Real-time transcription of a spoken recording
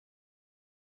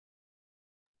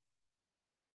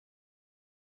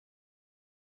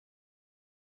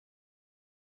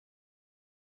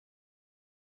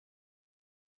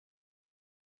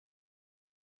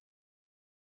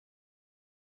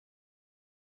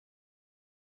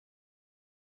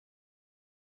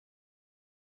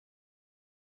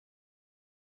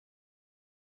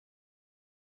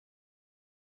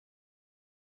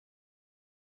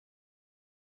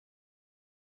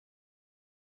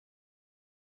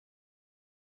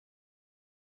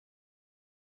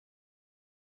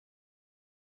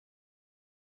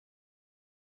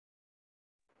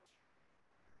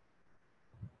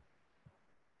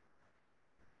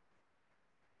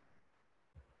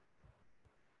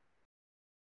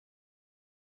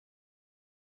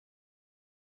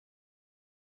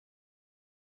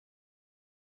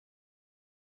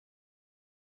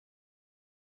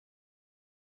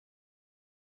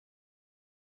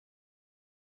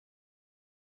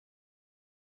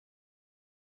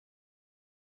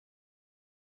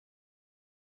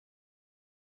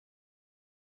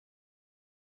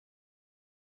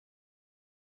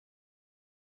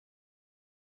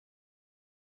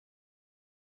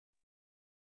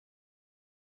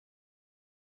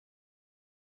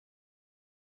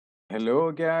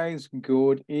Hello, guys.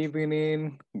 Good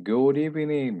evening. Good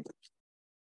evening.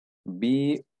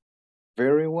 Be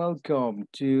very welcome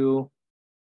to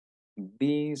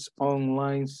this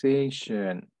online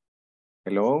session.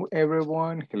 Hello,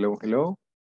 everyone. Hello, hello.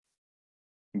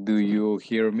 Do you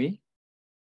hear me?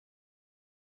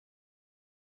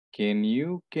 Can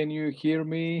you hear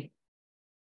me?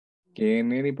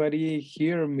 Can anybody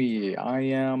hear me? I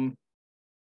am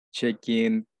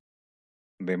checking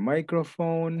the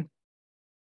microphone.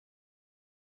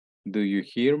 Do you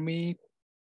hear me?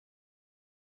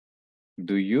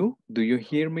 Do you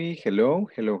hear me? Hello,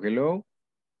 hello, hello.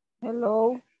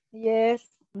 Hello. Yes,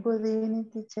 Good evening,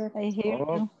 teacher. I hear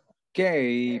you.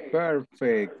 Okay,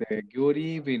 perfect. Good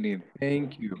evening.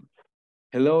 Thank you.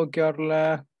 Hello,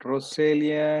 Carla,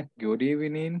 Roselia. Good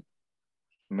evening.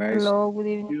 Nice to Hello, good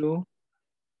see evening. you.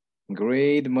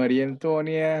 Great, Maria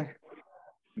Antonia.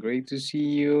 Great to see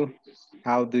you.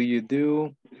 How do you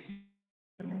do?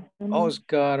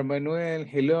 Oscar Manuel,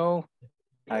 hello.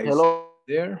 I see Hello,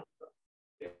 you there.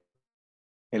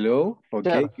 Hello. teacher.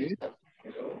 Okay, good.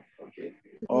 Good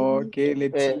evening, Okay,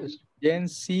 let's Eh, see.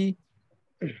 Jency.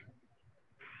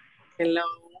 Hello.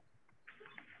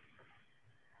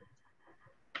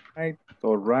 Right.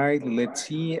 All right. Let's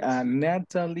see.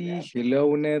 Natalie.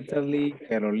 Hello, Natalie.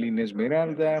 Carolina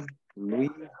Esmeralda. Luis.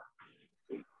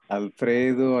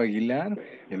 Alfredo Aguilar.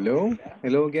 Hello.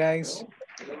 Hello, guys.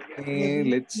 good And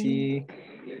let's evening.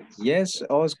 see. Yes,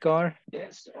 Oscar.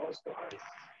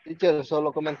 teacher,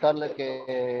 solo comentarle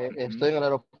que Mhm. estoy en el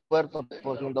aeropuerto,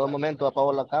 por si en todo momento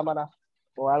apago la cámara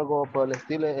o algo por el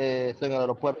estilo, estoy en el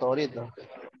aeropuerto ahorita.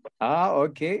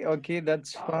 Okay, okay,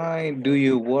 that's fine. Do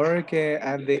you work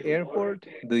at the airport?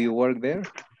 Do you work there?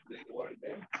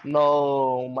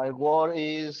 No, my work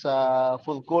is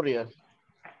food courier.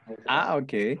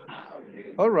 Okay.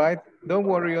 All right. Don't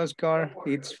worry, Oscar.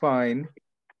 It's fine.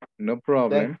 No Thank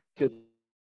problem. you.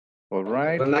 All Good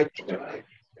right. night, teacher.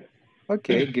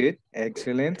 Okay, good.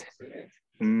 Excellent.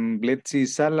 Let's see.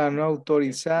 Sala no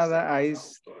autorizada, I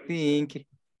think,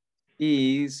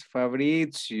 is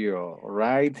Fabrizio,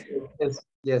 right? Yes,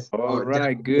 yes. All Oh,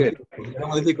 right, good. ya lo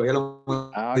modifico, ya lo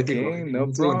modifico. Okay, no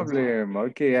Un segundo. problem.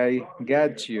 Okay, I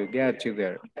got you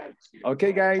there.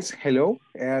 Okay, guys. Hello,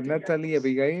 Natalie,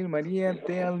 Abigail, Maria,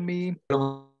 tell me.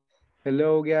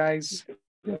 Hello, guys.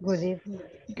 Good evening.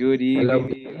 Good Hello.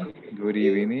 evening. Good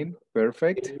evening.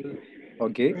 Perfect.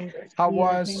 Okay. Nice How to hear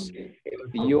was him.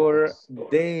 your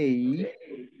day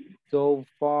so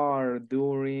far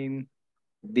during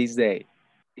this day?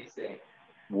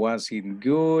 Was it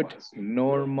good,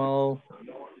 normal,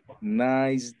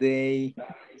 nice day,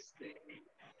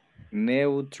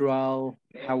 neutral?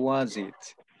 How was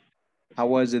it? How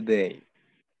was the day?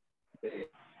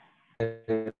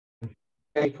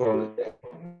 For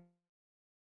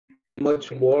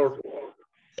much work.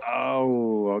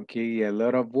 Oh, okay, a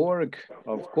lot of work,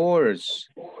 of course.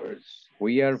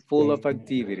 We are full of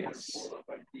activities.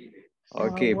 Our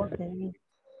Okay, working.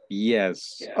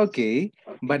 yes, okay,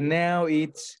 but now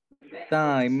it's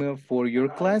time for your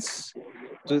class.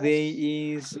 Today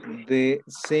is the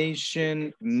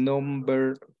session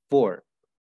number 4.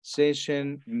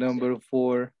 Session number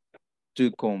 4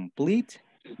 to complete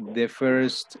the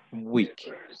first week.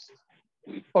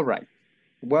 All right.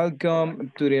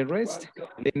 Welcome to the rest.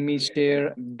 Let me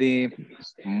share the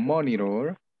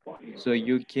monitor so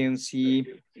you can see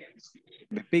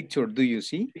the picture. Do you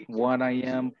see what I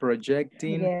am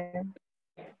projecting? Yeah.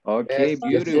 Okay,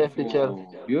 Yes, yes, Yes, teacher.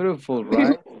 beautiful. Beautiful,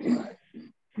 right? Chale.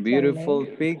 Beautiful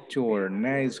picture.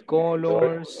 Nice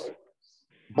colors,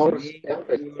 most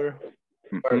effort. nature.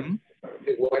 Mhm.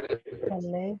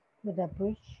 Chale with a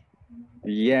brush.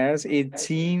 Yes, it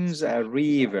seems a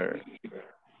river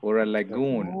or a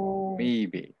lagoon, Oh,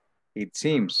 maybe. It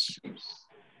seems.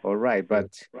 All right,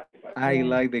 but I yeah.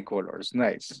 like the colors.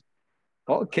 Nice.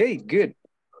 Okay, good.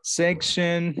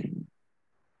 Section,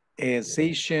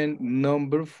 session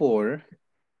number 4.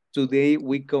 Today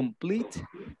we complete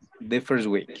the first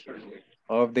week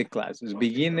of the classes.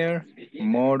 Beginner,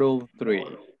 Model 3.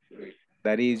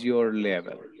 That is your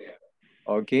level.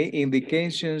 Okay,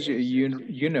 indications,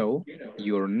 you know,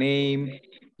 your name,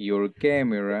 your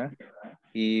camera.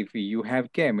 If you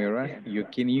have camera, you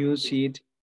can use it.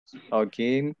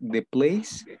 Okay, the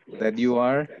place that you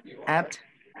are at,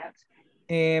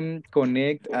 and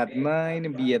connect at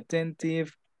 9, be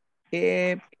attentive,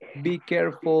 and be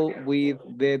careful with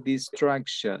the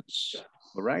distractions.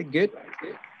 All right, good.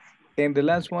 And the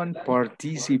last one,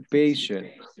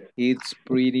 participation. It's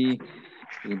pretty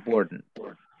important.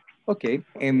 Okay,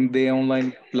 and the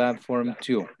online platform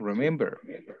too. Remember,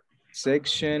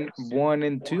 section 1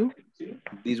 and 2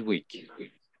 this week.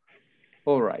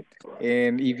 All right.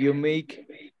 And if you make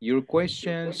your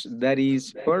questions, that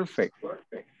is perfect.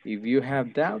 If you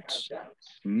have doubts,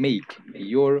 make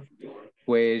your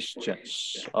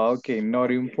questions. Okay,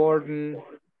 not important.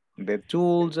 The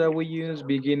tools that we use,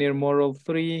 beginner model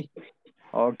 3.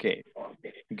 Okay,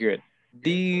 good.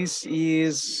 This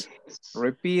is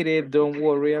repeated, don't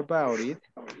worry about it.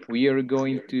 We are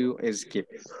going to skip.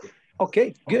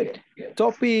 Okay, good.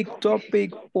 Topic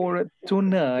for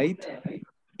tonight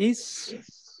is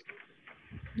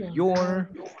your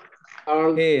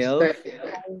All health,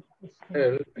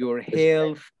 health, your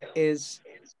health is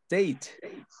state.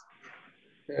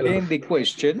 And the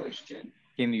question,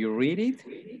 can you read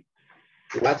it?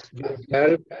 what's your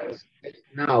health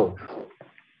now?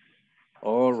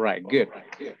 All right, good.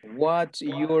 What's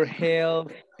your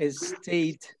health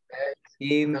state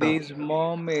in Now. this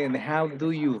moment? How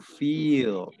do you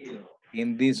feel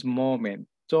in this moment?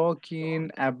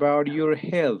 Talking about your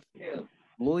health,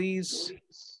 please.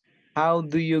 How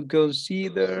do you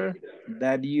consider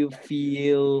that you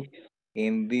feel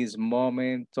in this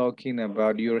moment talking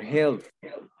about your health?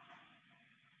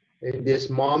 In this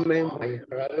moment, my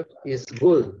health is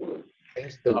good.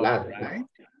 Thanks to All God. right.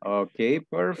 Okay,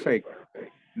 perfect.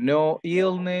 No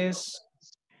illness,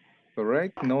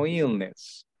 correct? No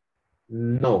illness.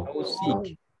 No. No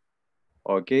sick.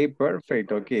 Okay,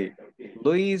 perfect. Okay.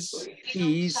 Luis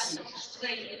is,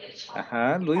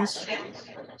 Luis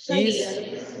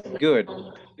is good.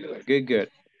 Good.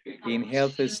 In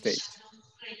health state.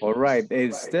 All right.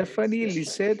 Stephanie,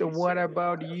 Lisette, what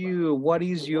about you? What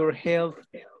is your health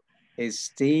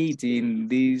state in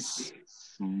this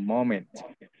moment?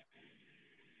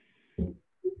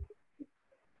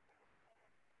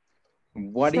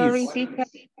 What Sorry, is? teacher.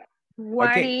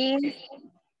 Okay.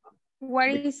 What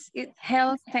is it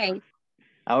health state?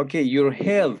 Okay, your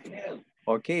health.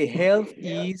 Okay, health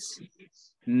is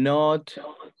not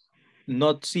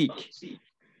sick.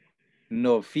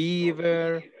 No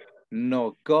fever,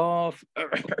 no cough.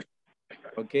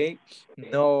 Okay,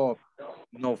 no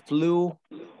flu.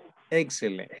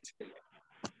 Excellent.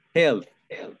 Health.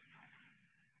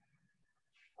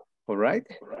 All right.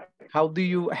 How do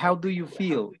you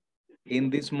feel in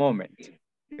this moment,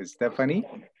 Stephanie?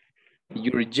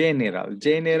 Your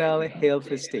general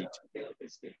health state.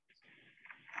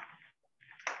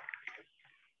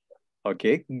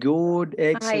 Okay, good, I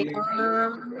excellent.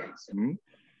 Hmm?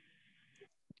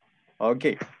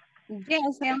 Okay.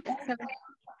 yes, I am excellent.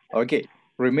 Okay,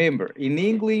 remember, in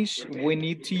English, we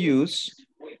need to use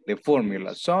the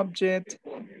formula subject,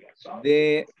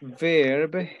 the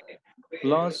verb,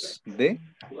 plus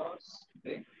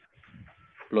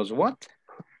plus what?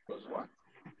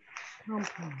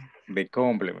 The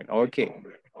complement. Okay.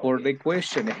 For the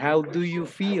question, how do you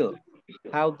feel?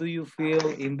 How do you feel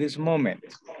in this moment?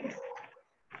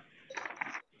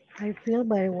 I feel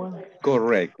very well.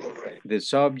 Correct. The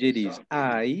subject is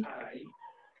I.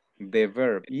 The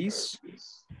verb is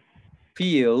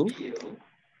feel.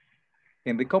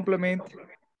 And the complement,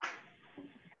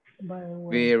 Very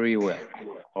well. very well.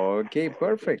 Okay,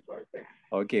 perfect.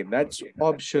 Okay, that's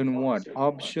option 1.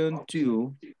 Option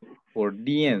 2 for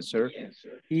the answer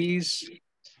is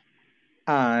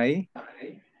I.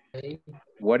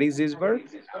 What is this verb?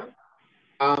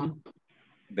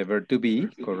 The verb to be,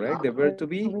 correct? The verb to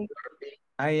be.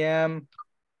 I am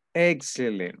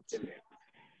excellent.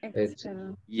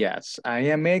 Excellent. Yes, I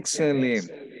am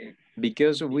excellent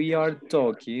because we are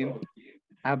talking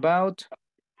about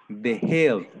the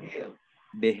health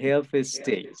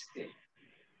state.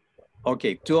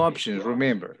 Okay, 2 options,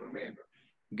 remember.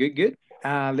 Good.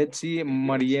 Let's see,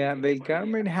 Maria del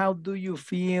Carmen, how do you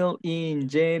feel in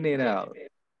general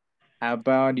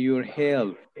about your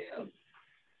health?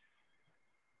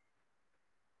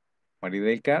 Maria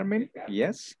del Carmen,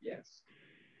 yes?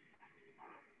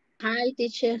 Hi,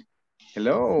 teacher.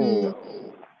 Hello.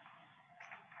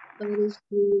 What is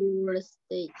your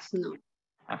state now?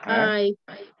 Uh-huh.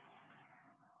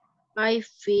 I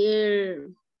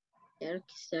fear.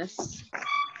 Quizás.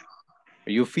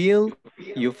 You feel?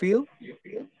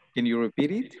 Can you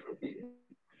repeat it?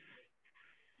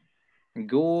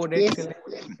 Good, Yes.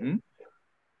 excellent.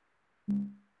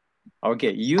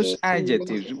 Okay, use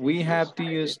adjectives. We have to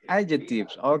use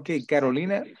adjectives. Okay,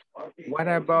 Carolina, what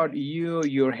about you?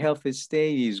 Your health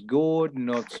state is good,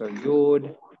 not so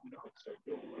good.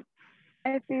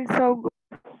 I feel so good.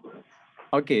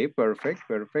 Okay, perfect.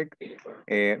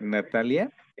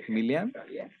 Natalia, Milian,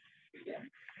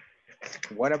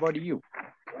 what about you?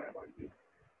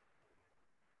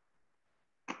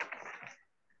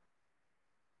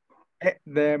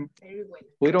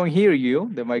 We don't hear you,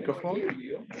 the microphone.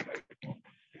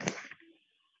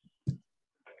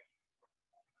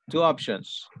 Two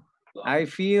options. I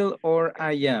feel or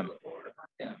I am.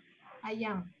 I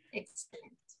am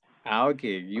excellent.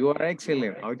 Okay, you are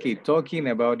excellent. Okay, talking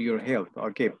about your health.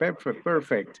 Okay, perfect,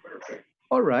 perfect.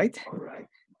 All right,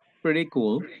 pretty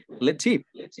cool. Let's see.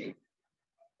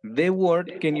 The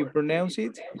word, can you pronounce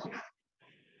it?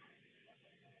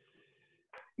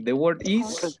 The word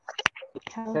is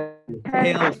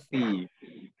healthy.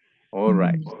 All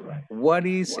right. What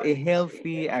is a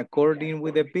healthy according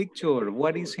with the picture?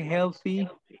 What is healthy?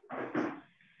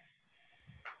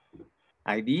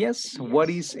 Ideas? What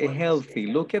is a healthy?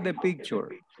 Look at the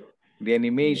picture. The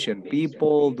animation,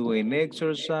 people doing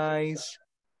exercise,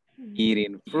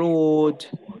 eating fruit,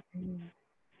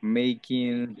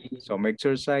 making some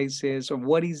exercises.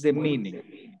 What is the meaning?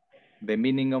 The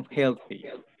meaning of healthy.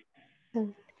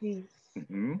 Healthy.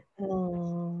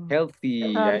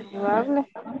 Healthy. Saludable.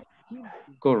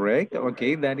 Correct.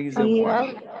 Okay, that is the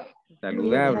one.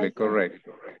 Saludable, correct.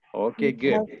 Okay,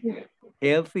 good.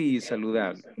 Healthy is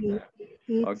saludable.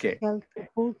 Okay, Healthy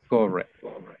food. correct.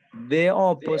 The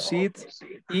opposite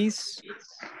is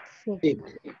Sick.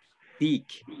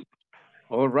 sick.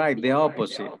 All right, the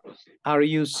opposite. Are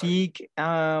you sick?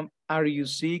 Are you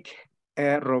sick,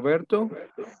 Roberto?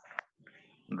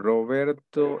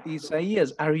 Roberto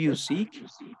Isaías, are you sick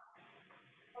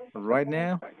right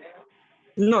now?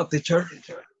 No, teacher.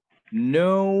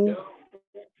 No.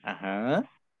 Uh-huh.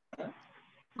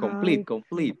 Complete,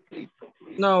 complete.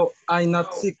 No, I'm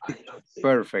not sick, teacher.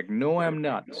 Perfect. No, I'm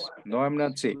not. No, I'm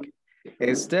not sick.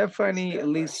 Stephanie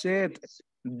Lisette,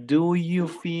 do you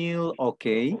feel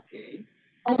okay?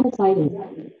 I'm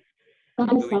excited.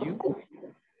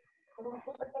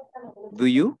 Do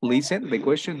you listen? The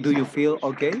question, do you feel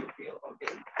okay?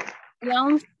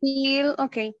 Don't feel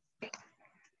okay.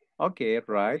 Okay,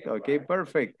 right. Okay,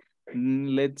 perfect.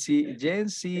 Let's see.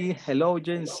 Jency, hello,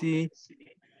 Jency.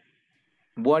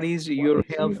 What is your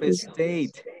health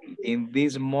state in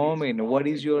this moment? What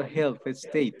is your health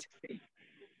state?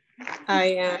 I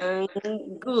am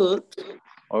good.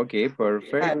 Okay,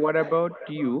 perfect. What about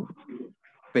you?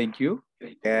 Thank you.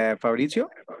 Fabricio?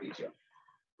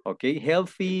 Okay,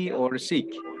 healthy or sick?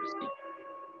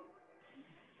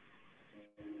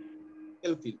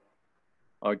 Healthy.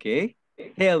 Okay,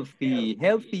 healthy.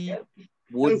 Healthy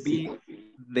would be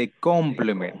the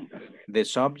complement, the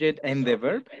subject and the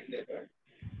verb.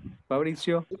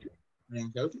 Fabricio? I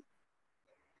am healthy.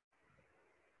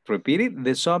 Repeat it,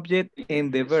 the subject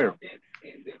and the verb.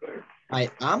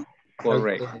 I am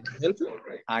Correct. healthy.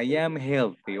 I am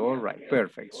healthy. All right,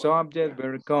 perfect. Subject,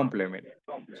 verb, complement.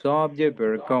 Subject,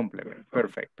 verb, complement.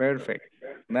 Perfect, perfect.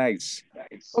 Nice.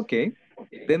 Okay,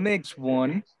 the next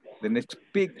one, the next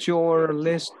picture,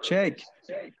 let's check.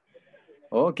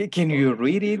 Okay, can you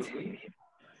read it?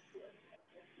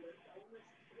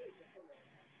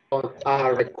 On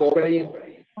a recovery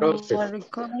process.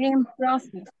 Recovering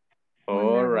process.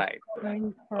 All right.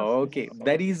 Okay,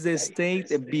 that is the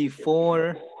state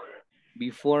before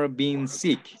being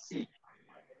sick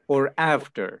or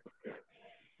after.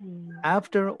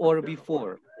 After or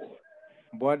before?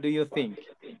 What do you think?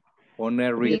 On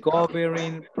a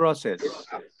recovering process.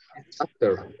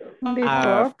 After.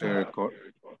 After.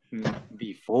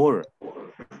 Before.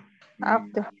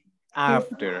 After.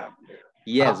 After.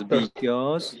 Yes, After.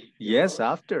 because, yes,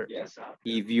 after.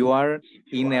 If you are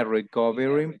in a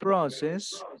recovering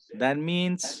process, that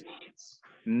means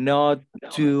not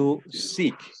too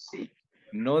sick.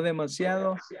 No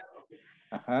demasiado.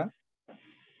 Ajá.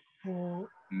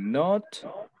 Not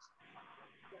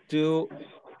too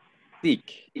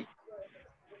sick.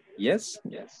 Yes?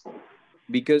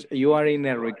 Because you are in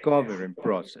a recovering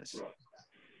process.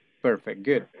 Perfect,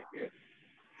 good.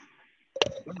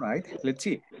 All right, let's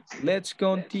see. Let's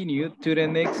continue to the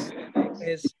next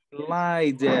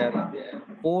slide.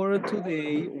 For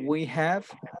today, we have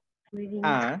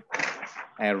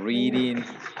a reading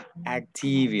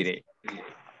activity.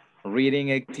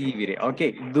 Reading activity.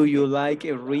 Okay, do you like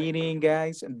reading,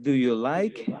 guys? Do you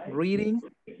like reading?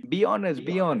 Be honest,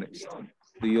 be honest.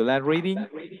 Do you like reading?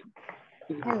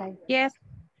 Yes.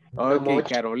 Okay,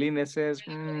 Carolina says,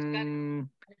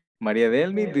 Maria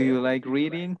Delmi, do you like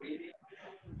reading?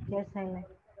 Yes, I like.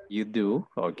 You do,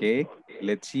 okay.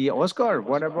 Let's see, Oscar,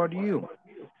 what about you?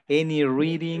 Any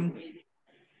reading?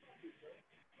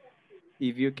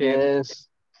 If you can. Yes.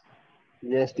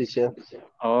 Yes, teacher.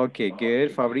 Okay,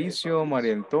 good. Fabricio,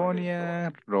 Maria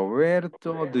Antonia,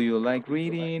 Roberto, do you like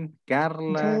reading?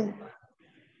 Carla?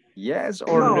 Yes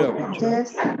or no?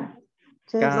 Yes.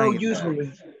 No, Kinda.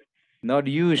 usually. Not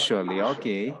usually.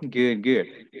 Okay, good, good.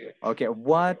 Okay,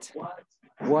 what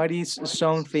is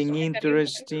something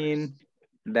interesting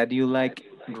that you like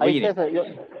Ahí, reading? jefe, yo.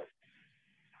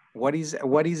 What is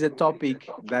the topic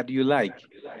that you like?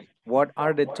 What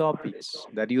are the topics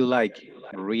that you like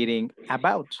reading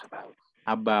about?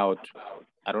 About,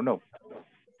 I don't know,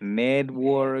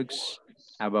 networks,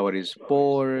 about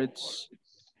sports,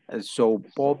 soap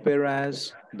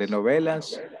operas, the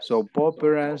novelas, soap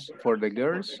operas for the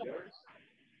girls,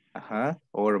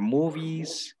 or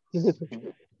movies.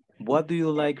 What do you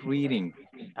like reading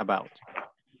about?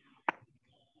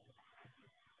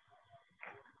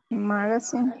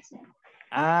 Magazine.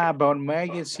 About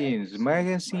magazines.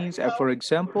 Magazines, for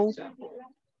example.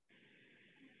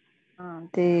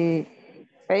 The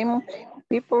famous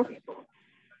people.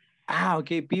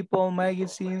 Okay, people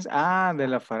magazines. De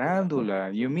la farándula,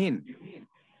 you mean?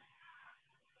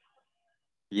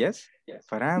 Yes?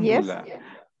 Farándula. Yes.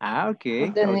 Okay,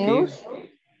 The okay. news.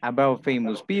 About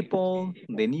famous people,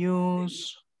 the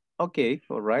news. Okay,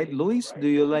 all right. Luis, do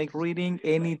you like reading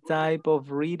any type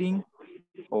of reading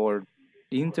or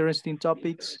interesting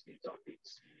topics?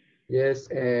 Yes,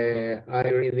 I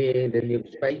read the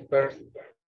newspaper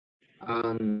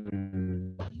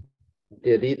and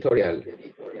the editorial.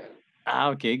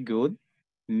 Okay, good.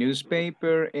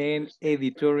 Newspaper and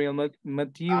editorial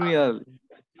material.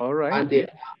 All right. And the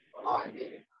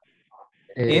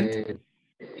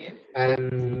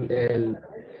And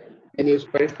the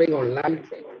newspaper online.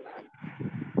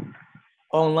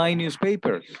 online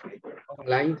newspapers.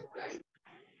 Online.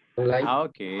 Online.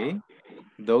 Okay,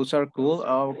 those are cool.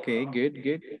 Okay, good,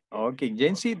 good. Okay,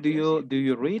 Jency, do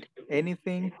you read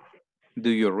anything? Do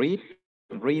you read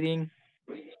reading?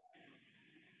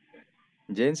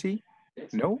 Jency?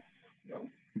 No?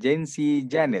 Jency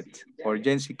Janet or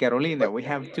Jency Carolina. We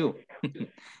have two.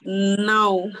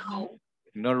 No.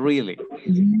 Not really.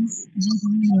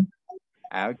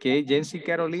 Okay, Jency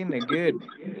Carolina, good.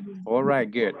 All right,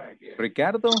 good.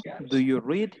 Ricardo, do you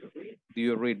read? Do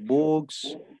you read books,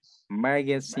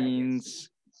 magazines,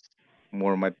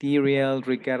 more material,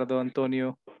 Ricardo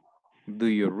Antonio? Do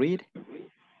you read?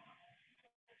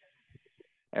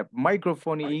 A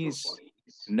microphone is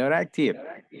not active.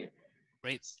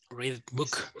 Read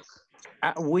book.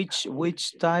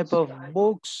 Which type of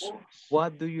books?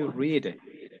 What do you read?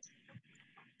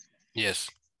 Yes,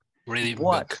 reading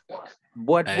What? book.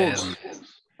 What books?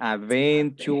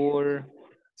 Adventure,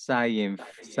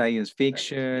 science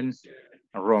fiction,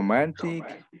 romantic.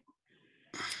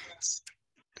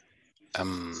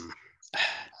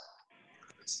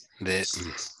 The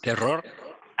terror.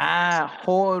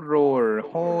 Horror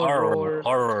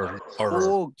Horror.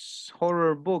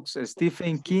 horror books.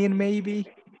 Stephen King, maybe?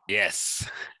 Yes.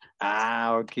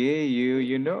 Okay,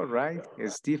 you know, right?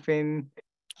 Stephen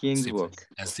King's book.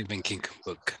 Stephen King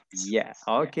book. Yeah,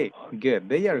 okay, good.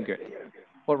 They are good.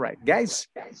 All right, guys,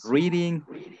 reading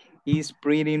is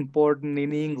pretty important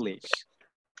in English.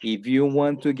 If you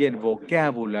want to get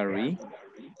vocabulary,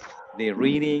 the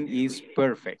reading is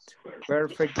perfect.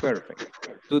 Perfect, perfect.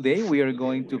 Today we are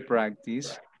going to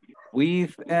practice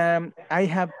with, I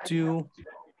have two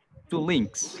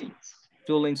links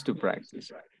to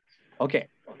practice. Okay,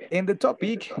 in the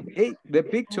topic, hey, the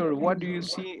picture, what do you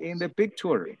see in the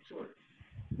picture?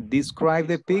 Describe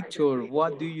the picture,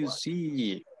 what do you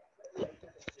see?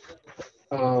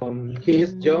 He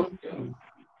is jumping.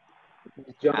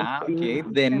 Okay,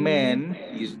 the man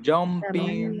is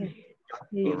jumping,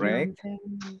 correct?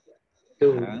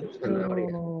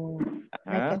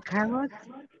 Like a carrot.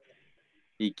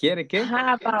 ¿Y quiere qué?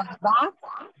 How about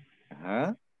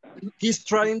that? He's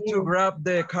trying to grab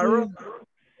the carrot.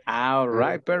 All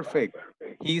right, perfect.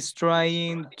 He's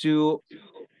trying to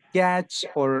catch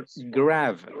or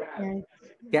grab.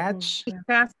 Catch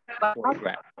or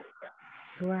grab.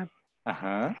 Grab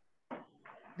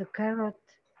the carrot.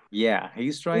 Yeah,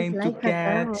 he's trying to like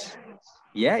catch.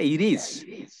 Yeah, it is.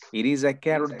 It is a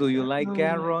carrot. Do you like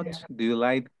carrots? Do you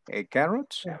like a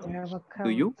carrot? Do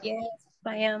you? Yes,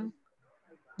 I am.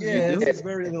 Yes, You do? it's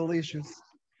very delicious.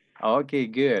 Okay,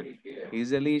 good. It's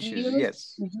delicious.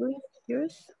 Yes.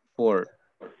 Yours? For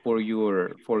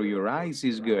your eyes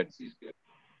is good.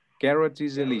 Carrot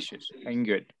is delicious and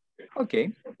good.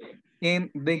 Okay. And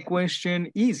the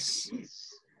question is,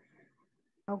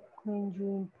 How can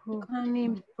you improve? Can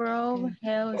improve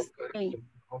health state.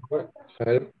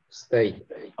 Health state.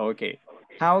 okay.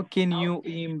 How can you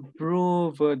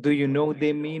improve? Do you know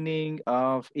the meaning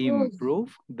of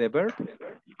improve, the verb?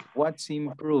 What's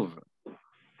improve?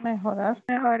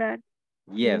 Mejorar.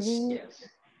 Yes.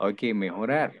 Okay,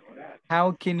 mejorar.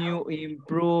 How can you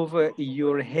improve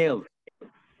your health?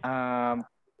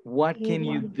 What can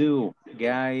you do,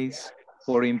 guys,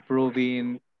 for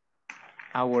improving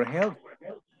our health?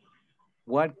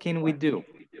 What can we do?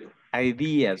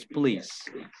 Ideas, please.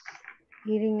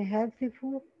 Eating healthy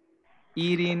food.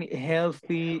 Eating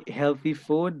healthy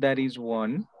food, that is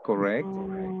one, correct?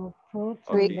 Fruit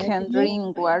We Okay. can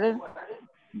drink water.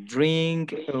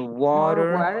 Drink More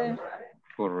water, water.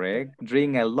 correct.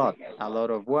 Drink a lot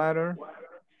of water.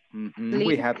 We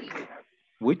Sleep. have,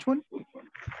 which one?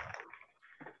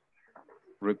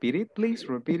 Repeat it, please,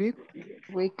 repeat it.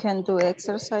 We can do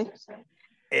exercise.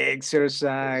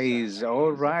 Exercise,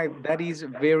 all right, that is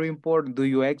very important. Do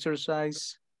you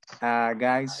exercise,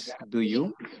 guys? Do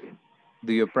you?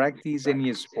 Do you practice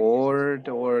any sport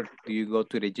or do you go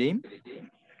to the gym?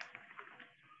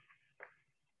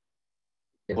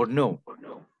 Or no?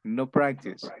 No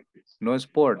practice, no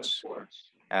sports.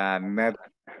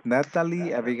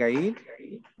 Natalie, Abigail,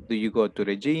 do you go to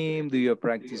the gym? Do you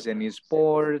practice any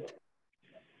sport?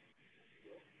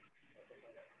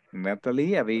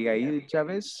 Natalie, Abigail,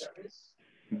 Chavez,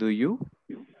 do you?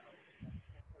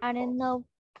 I don't know,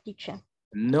 teacher.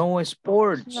 No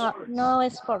sports, No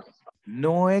sport.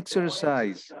 no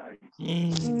exercise,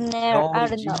 No, no I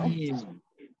don't know. gym.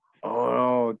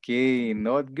 Okay,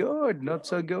 not good, not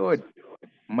so good.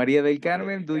 Maria del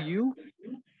Carmen, do you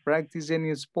practice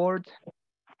any sport?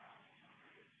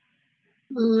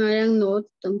 I don't know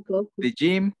tampoco. The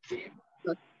gym?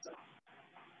 No.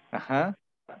 Uh-huh.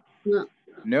 No.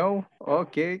 No?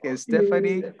 Okay.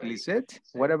 Stephanie, Lisette,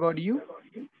 what about you?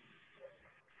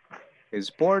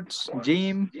 Sports,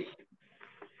 gym,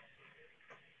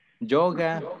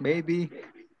 yoga, maybe?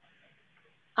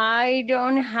 I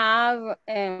don't have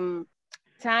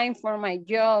time for my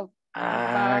job,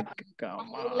 Ah, but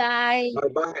come I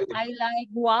on. like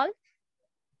walk.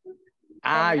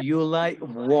 Ah, you like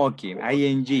walking,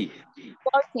 ing.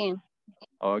 Walking.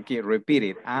 Okay, repeat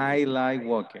it. I like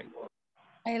walking.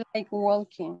 I like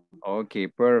walking. Okay,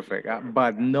 perfect.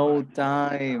 But no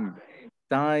time.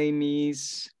 Time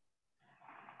is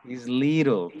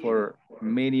little for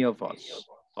many of us.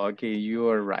 Okay, you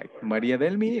are right. Maria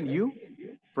Delmi, you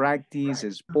practice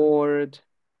sport,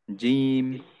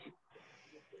 gym.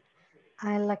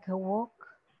 I like a walk,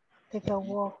 take a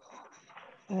walk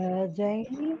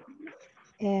daily,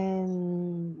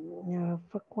 and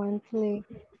frequently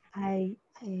I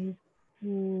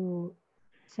do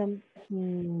some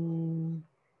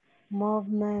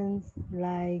movements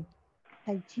like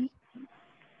Tai Chi.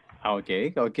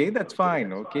 Okay, okay, that's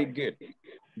fine. Okay, good,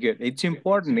 good. It's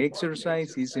important.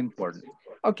 Exercise is important.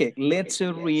 Okay, let's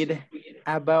read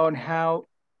about how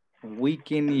we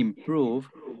can improve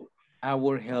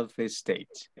our health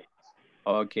state.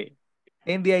 Okay,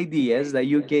 and the ideas that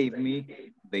you gave me,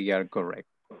 they are correct.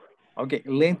 Okay,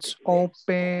 let's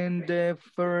open the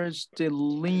first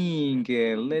link.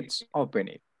 Let's open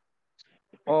it.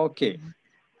 Okay,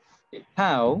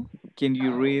 how can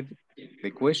you read the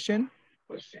question?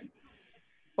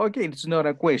 Okay, it's not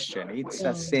a question, it's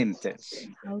a sentence.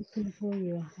 How to improve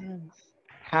your health.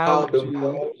 How to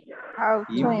improve How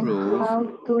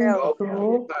to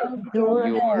improve your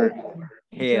your health.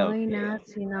 health. Join us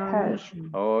in our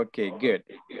mission. Okay, good.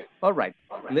 All right,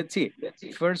 let's see.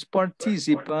 First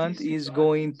participant is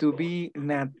going to be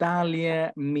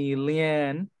Natalia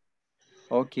Milian.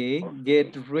 Okay,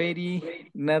 get ready,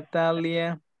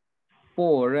 Natalia,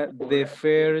 for the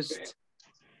first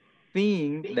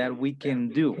thing that we can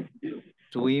do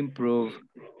to improve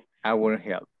our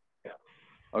health.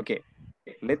 Okay,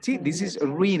 let's see. This is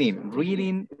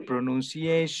reading,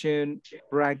 pronunciation,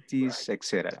 practice,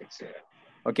 etc.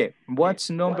 Okay, what's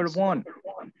number one?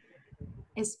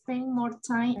 Spend more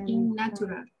time in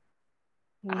natural.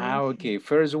 Okay,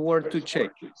 first word to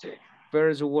check.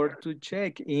 First word to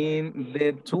check. In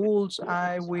the tools,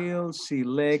 I will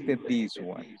select this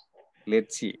one.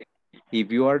 Let's see.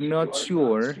 If you are not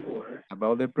sure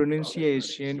about the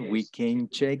pronunciation, we can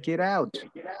check it out.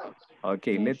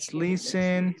 Okay, let's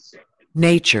listen.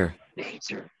 Nature.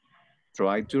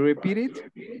 Try to repeat it.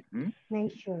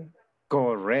 Nature.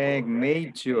 Correct,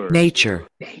 nature. Nature.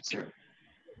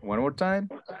 One more time.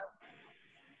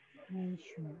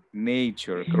 Nature.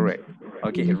 Nature, correct.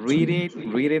 Okay, read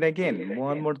it again.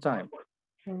 One more time.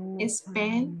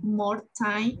 Spend more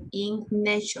time in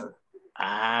nature.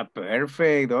 Ah,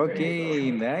 perfect.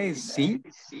 Okay, nice. See,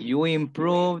 you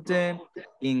improved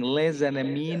in less than a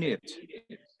minute.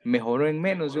 Mejoró en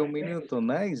menos de un minuto.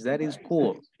 Nice, that is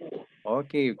cool.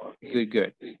 Okay, good,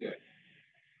 good.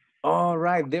 All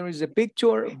right, there is a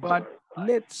picture, but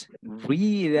let's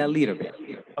read a little bit.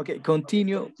 Okay,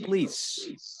 continue, please.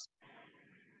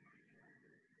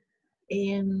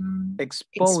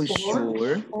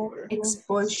 Exposure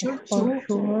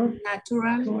to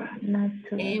natural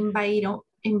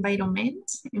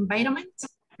environment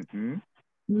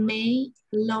may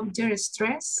lower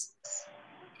stress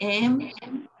and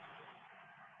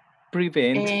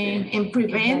Prevent and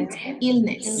prevent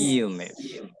illness.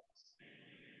 illness.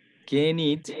 Can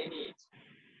it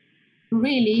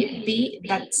Really be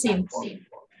that simple?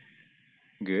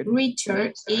 good?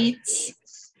 Research is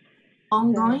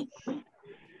ongoing,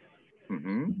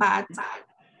 but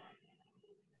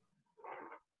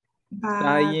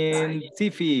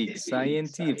Scientific.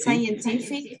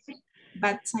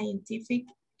 but scientific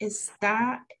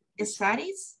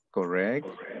studies Correct.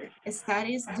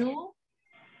 do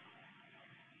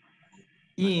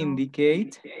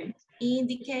Indicate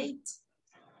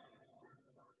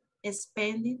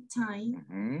spending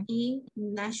time in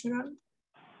natural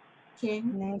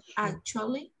can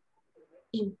actually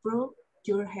improve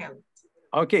your health.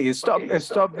 Okay, stop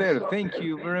there. Thank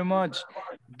you very much.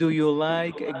 Do you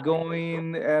like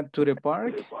going to the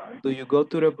park? Do you go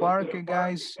to the park,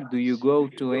 guys? Do you go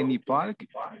to any park?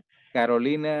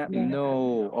 Carolina,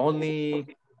 no, only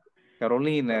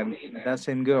Carolina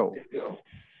doesn't go.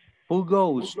 Who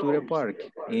goes to the park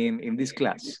in this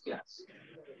class?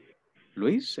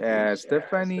 Luis,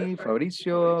 Stephanie,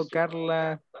 Fabricio,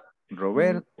 Carla,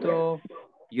 Roberto.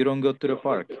 You don't go to the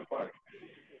park?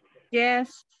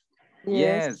 Yes.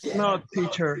 Yes. No,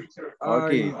 teacher.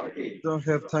 Okay. I don't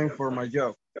have time for my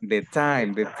job. The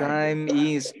time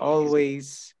is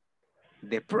always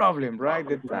the problem, right?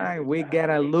 The time, we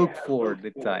gotta look for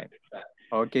the time.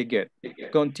 Okay, good.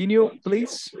 Continue,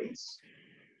 please.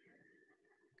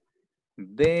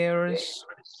 There is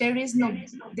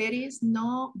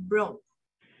no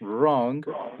wrong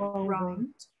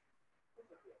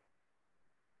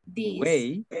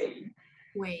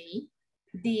way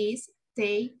this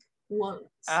take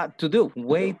works. To do,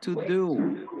 way to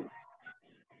do.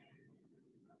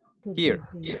 Here.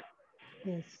 Yes.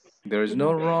 There's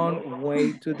no wrong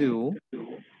way to do.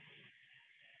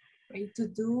 Way to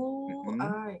do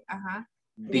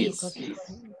This.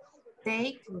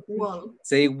 Take walks.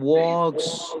 Take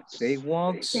walks. Take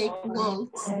walks. Take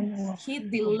walks. Hit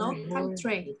the local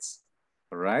trails.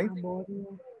 All right.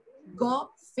 Go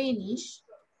finish.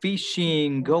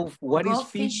 Fishing. Go. What is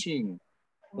fishing?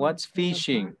 What's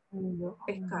fishing?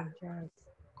 Pescar.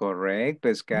 Correct.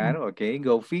 Pescar. Okay.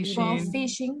 Go fishing. Go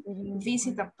fishing.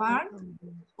 Visit a park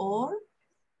or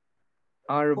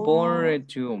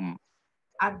arboretum.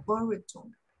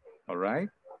 Arboretum. All right.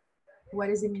 What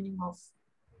is the meaning of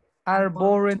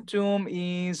arboretum?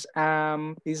 Is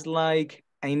like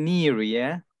an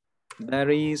area that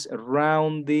is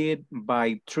surrounded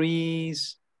by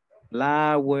trees,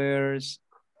 flowers,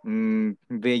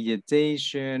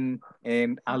 vegetation,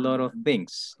 and a lot of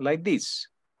things like this,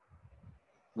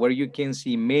 where you can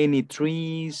see many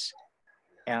trees,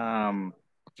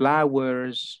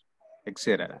 flowers,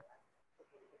 etc.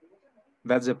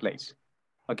 That's the place.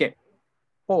 Okay.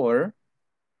 Or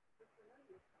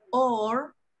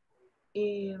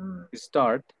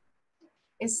start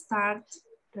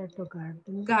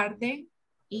garden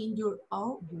in your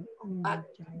own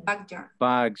backyard.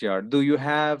 Backyard. Do you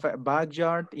have a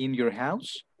backyard in your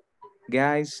house?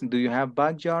 Guys, do you have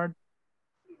backyard?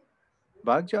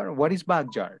 Backyard? What is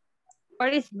backyard?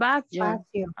 What is backyard?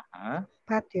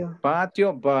 Patio.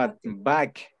 Patio, but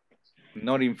back,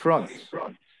 not in front.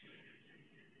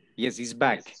 Yes, it's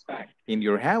back. In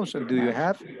your house, do you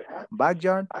have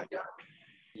backyard?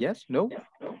 Yes, no?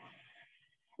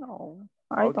 No,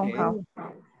 I don't have.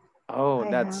 Oh,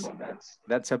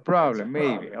 that's a problem,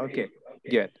 maybe. Okay,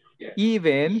 good.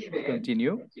 Even,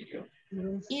 continue.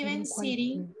 Even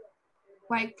sitting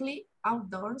quietly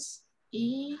outdoors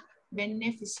is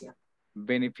beneficial.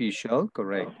 Beneficial,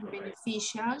 correct.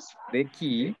 Beneficial. The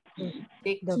key.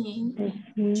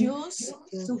 Just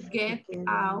to get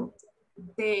out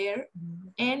there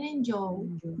and enjoy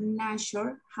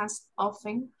nature as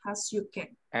often as you can.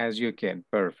 As you can,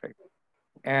 perfect.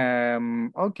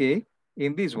 Okay,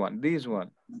 in this one.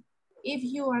 If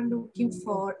you are looking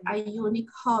for a unique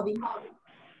hobby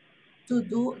to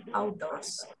do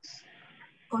outdoors,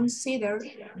 consider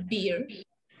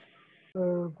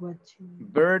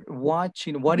bird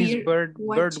watching. What is bird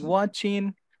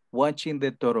watching? Watching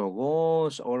the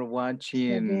torogos or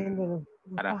watching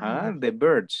the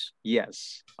birds.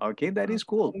 Yes. Okay, that is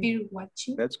cool. Bird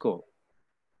watching. That's cool.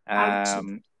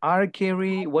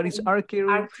 Archery. What is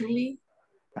archery?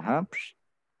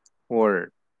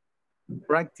 Or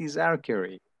practice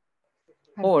archery.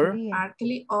 Or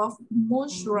archery of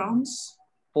mushrooms.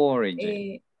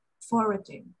 Foraging.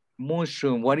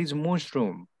 Mushroom. What is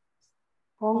mushroom?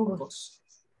 Hongos.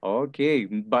 Okay,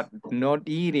 but not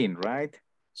eating, right?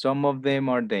 Some of them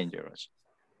are dangerous.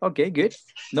 Okay, good.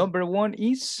 Number one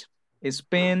is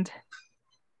spend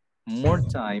more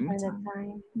time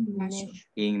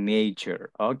in nature.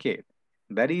 Okay.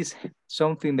 That is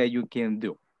something that you can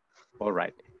do. All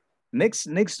right. Next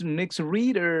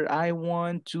reader. I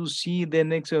want to see the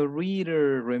next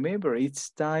reader. Remember, it's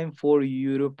time for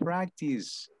you to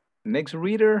practice. Next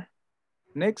reader.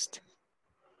 Next.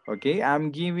 Okay,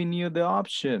 I'm giving you the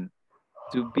option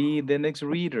to be the next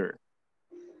reader.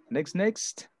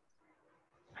 Next.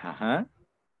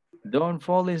 Don't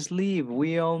fall asleep.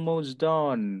 We almost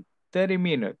done. 30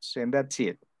 minutes and that's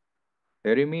it.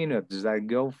 30 minutes that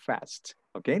go fast.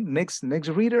 Okay, next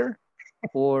reader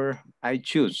or I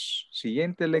choose.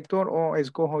 Siguiente lector o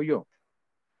escojo yo.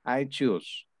 I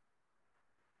choose.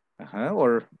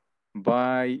 Or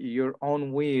by your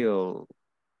own will.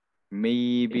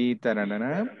 Maybe.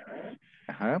 Taranana.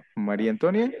 María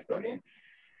Antonia.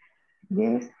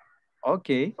 Yes.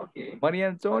 Okay. María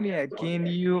Antonia, can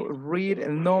you read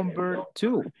number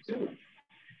 2?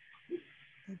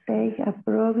 Take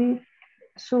approved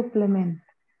supplement.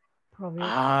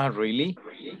 Really?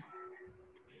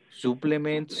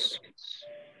 Supplements,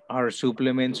 are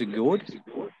supplements good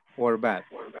or bad?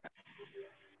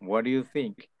 What do you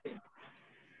think?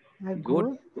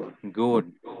 Good?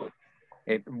 Good.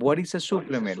 And what is a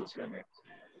supplement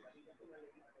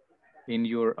in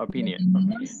your opinion?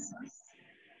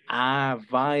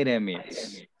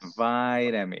 Vitamins.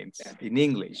 Vitamins in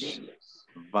English.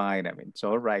 Vitamins.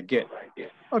 All right, good.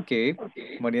 Okay,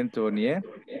 Maria Antonia.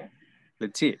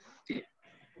 Let's see.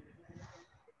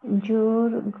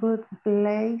 Your good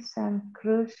plays a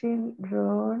crucial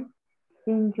role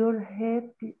in your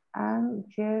health and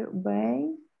your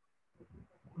well-being.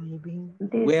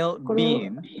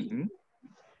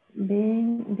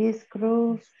 Being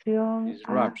disruptions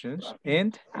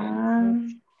and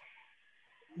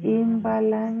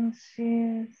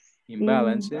imbalances in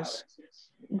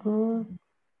good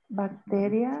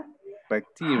bacteria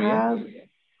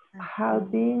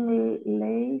have been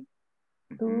linked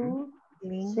to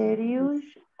serious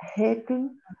health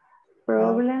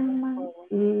problems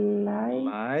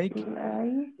like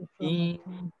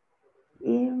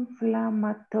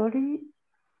inflammatory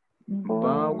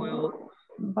bowel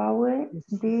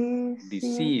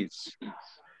disease,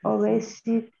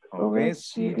 obesity,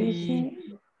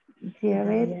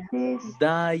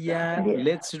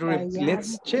 diabetes.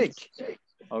 Let's check.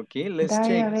 Okay, let's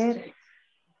check.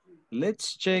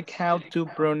 Let's check how to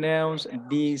pronounce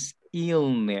this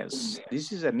illness.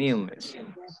 This is an illness.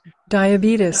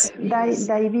 Diabetes.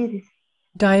 Diabetes.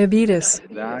 Diabetes.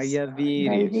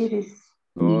 Diabetes.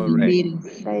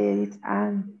 Correct. Diabetes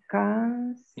and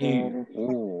cancer.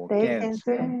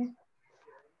 Cancer.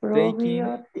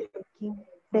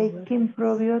 Taking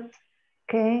probiotics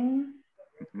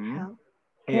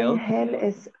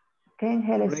can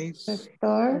help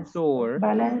restore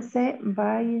balance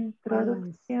by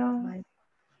introduction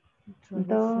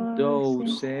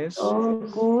doses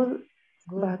of good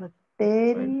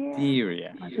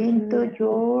bacteria into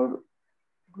your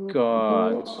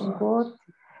gut.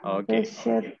 Okay.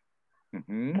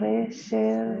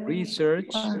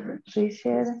 Research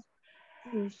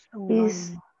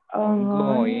is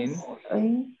ongoing,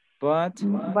 but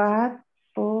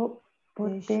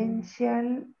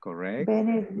potential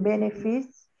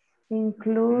benefits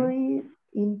include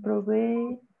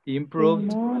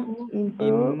improved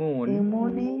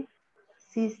immune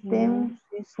system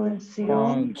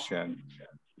function,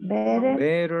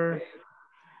 better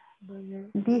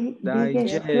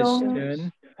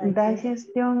digestion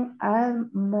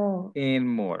and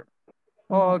more.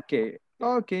 Okay,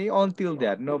 until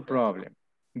that, no problem.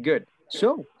 Good.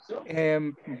 So,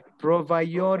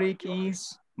 probiotic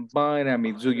is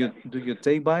vitamins. Do you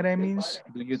take vitamins?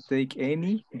 Do you take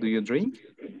any? Do you drink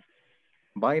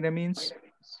vitamins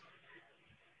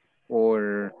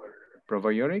or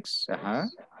probiotics?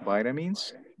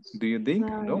 Vitamins. Do you drink?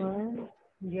 No.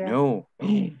 No.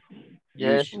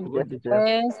 Yes.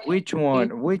 Which one?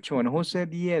 Who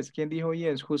said yes? ¿Quién dijo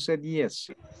yes? Who said yes?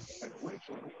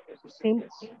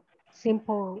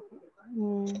 Simple.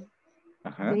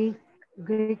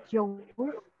 Greek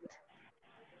yogurt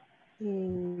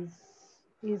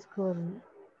is good.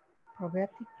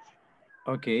 Probiotic.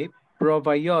 Okay.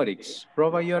 Probiotics.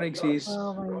 Probiotics is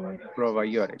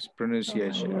probiotics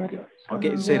pronunciation.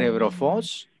 Okay.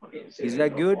 Cerebrofos. Is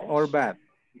that good or bad?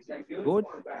 Good.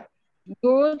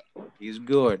 Good. Is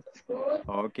good.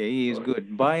 Okay, is good.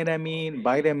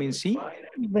 Vitamin C?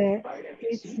 But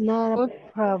it's not a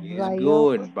probiotic. Is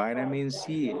good. Vitamin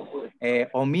C.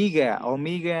 Omega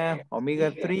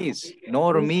 3s. No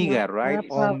omega, right?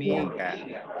 Omega.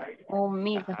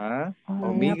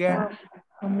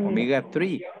 Omega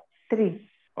 3.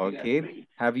 Okay.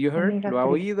 Have you heard? ¿Lo ha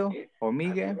oído?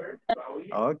 Omega.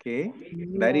 Okay.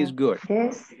 That is good.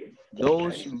 Yes.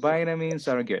 Those vitamins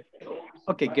are good.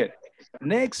 Okay, good.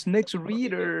 Next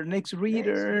reader.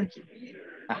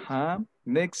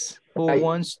 Next, who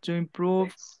wants to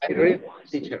improve? I read,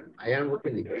 teacher. I am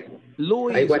reading.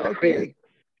 Luis, I want to read.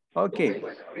 Okay.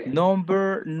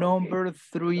 Number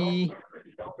 3.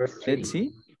 Let's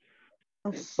see.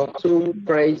 Consume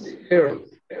phrase here.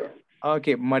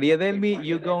 Okay, Maria Delmi,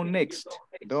 you go next.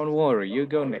 Don't worry, you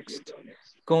go next.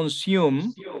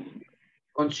 Consume.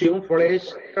 Consume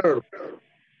phrase herb.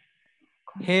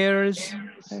 Herbs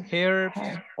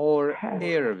or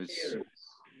herbs?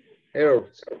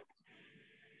 Herbs.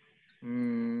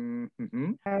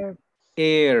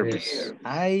 Herbs.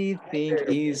 I think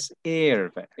is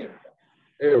herb.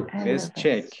 Let's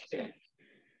check.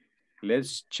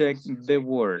 Let's check the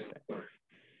word.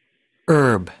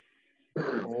 Herb.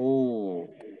 Oh.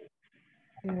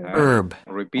 Herb.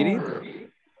 Repeat it.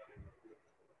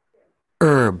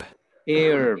 Herb.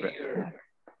 Herb.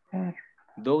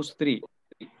 Those 3.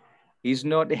 Is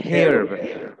not herb.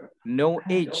 No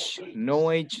H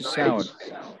sound.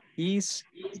 Is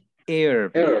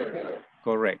herb.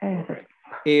 Correct.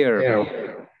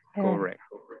 Herb. Correct.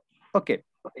 Okay.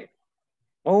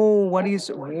 Oh, what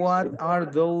are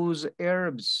those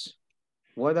herbs?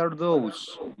 What are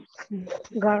those?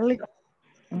 Garlic.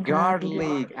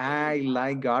 Garlic. I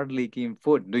like garlic in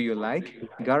food. Do you like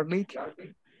garlic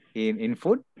in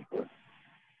food?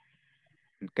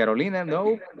 Carolina,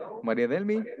 no. Maria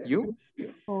Delmi, you?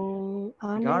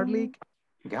 Garlic.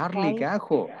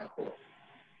 Ajo.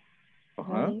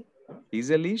 It's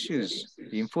delicious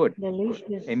in food.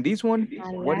 Delicious. And this one,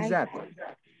 what is that?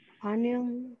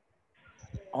 Onion.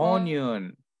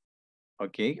 Onion.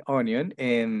 Okay, onion.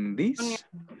 And this?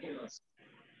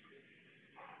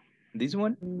 This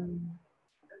one?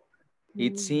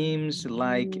 It seems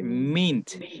like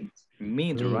mint.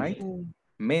 Mint, right?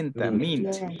 Menta,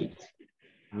 mint.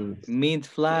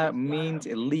 Mint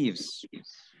leaves.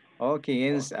 Okay,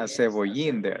 and a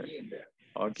cebollín there.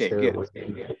 Okay, good.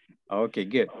 Okay,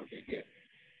 good.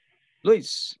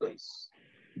 Luis.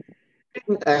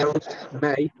 Herbs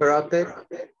may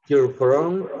protect you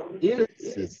from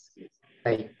illnesses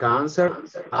like cancer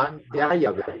and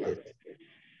diabetes.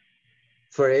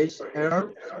 Fresh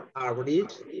herbs are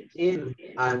rich in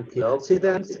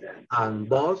antioxidants and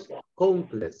both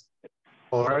complex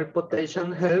oral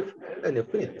potential health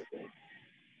benefits.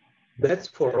 That's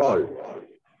for all.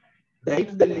 They're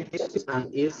delicious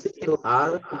and easy to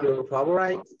add to your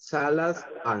favorite salads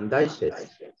and dishes.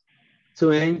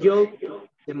 To enjoy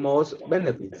the most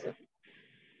benefits,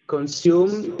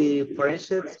 consume the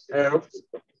freshest herbs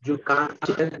you can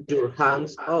get your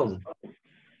hands on.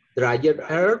 Dried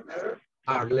herbs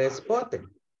are less potent,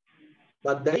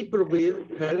 but they provide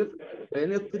health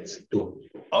benefits too.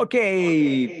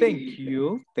 Okay, thank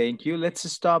you. Thank you.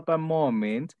 Let's stop a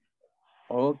moment.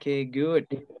 Okay, good.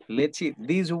 Let's see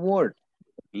this word.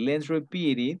 Let's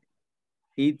repeat it.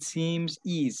 It seems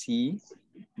easy,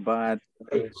 but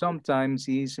sometimes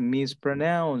it's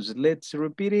mispronounced. Let's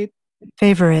repeat it.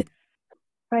 Favorite.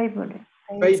 Favorite.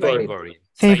 Favorite.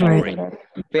 Favorite.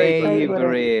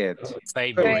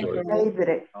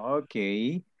 Favorite.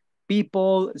 Okay.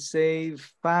 People say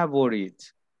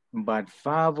favorite, but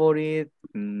favorite,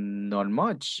 not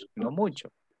much, no mucho.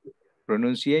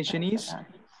 Pronunciation is?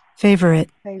 Favorite.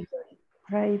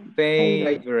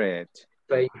 Favorite.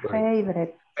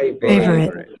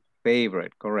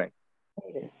 Favorite, correct.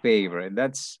 Favorite,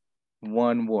 that's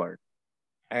one word.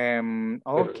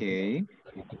 Okay.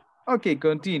 Okay,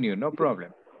 continue, no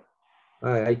problem.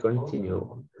 I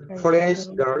continue. Fresh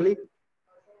garlic,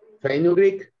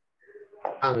 fenugreek,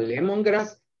 and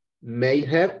lemongrass may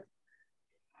have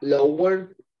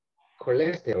lower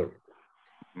cholesterol.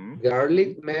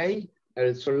 Garlic may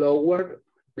also lower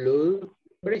blood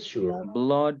pressure.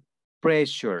 Blood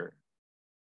pressure.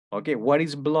 Okay, what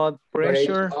is blood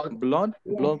pressure? Blood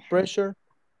pressure.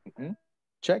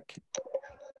 Check.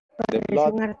 The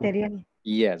blood. Arterial.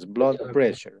 Yes, blood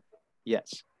pressure.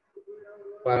 Yes.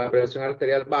 Para presión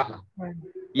arterial baja.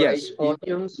 Yes.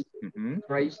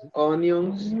 Fried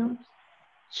onions,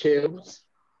 chives,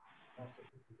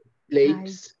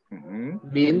 leeks,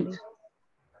 mint,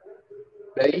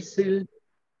 basil,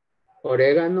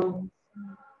 oregano,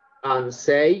 and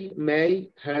say may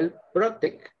help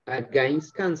protect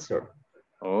against cancer.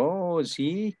 Oh,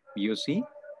 see, you see?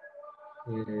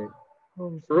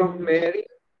 Rosemary.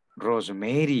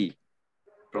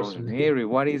 Rosemary,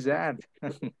 what is that?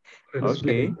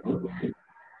 Okay.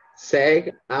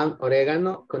 Sage and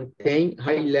oregano contain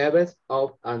high levels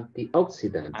of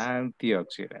antioxidants.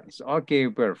 Antioxidants. Okay,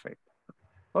 perfect.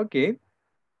 Okay.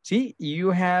 See,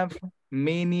 you have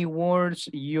many words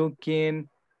you can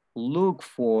look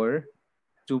for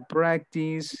to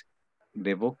practice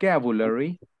the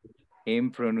vocabulary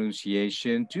and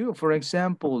pronunciation too. For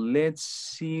example, let's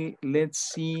see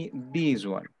this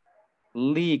one.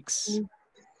 Leaks.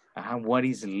 What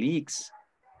is leaks?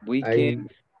 We can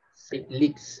say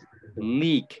leaks.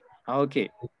 leak. Okay.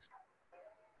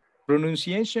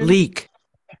 Pronunciation? Leak.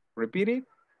 Repeat it.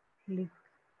 Leak.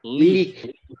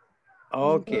 Leak.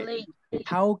 Okay. Leak.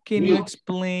 How can you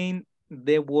explain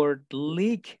the word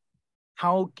leak?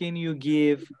 How can you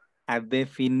give a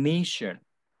definition?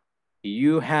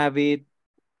 You have it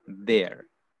there.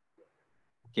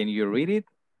 Can you read it?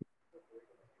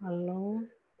 Alone.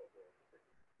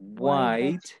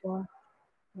 White.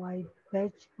 White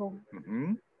vegetable.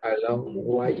 Along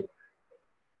white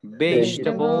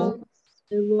Vegetable.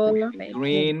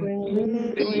 Green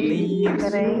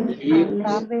leaves.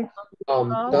 on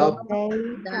top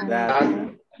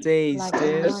That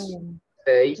tastes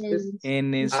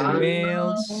and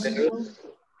smells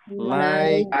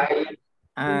like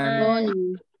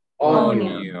an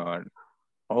onion.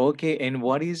 Okay, and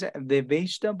what is the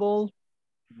vegetable?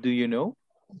 Do you know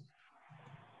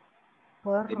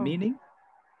the meaning?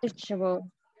 Vegetable.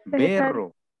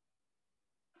 Berro.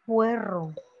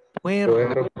 Puerro.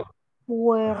 Puerro.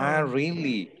 Puerro.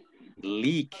 Really?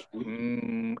 Leak.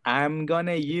 I'm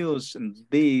gonna use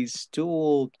this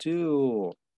tool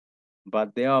too,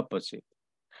 but the opposite.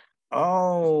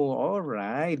 Oh, all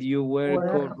right. You were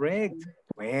correct.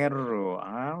 Puerro.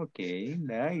 Okay,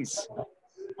 nice.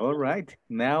 All right.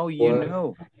 Now you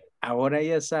know. Ahora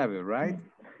ya sabe, right?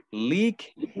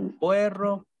 Leak,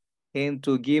 puerro, and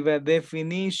to give a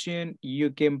definition, you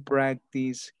can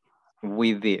practice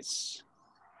with this.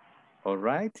 All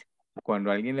right?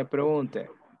 Cuando alguien le pregunte,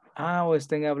 o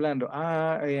estén hablando,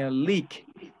 leak.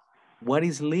 What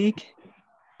is leak?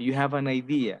 You have an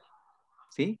idea.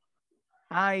 See?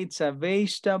 It's a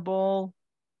vegetable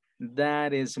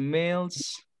that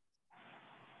smells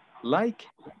like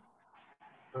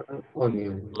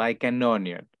onion. Like an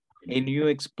onion. And you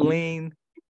explain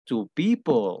to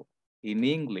people in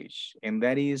English, and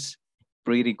that is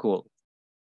pretty cool.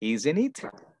 Isn't it?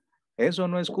 Eso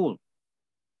no es cool.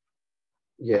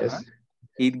 Yes.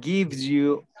 It gives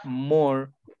you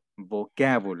more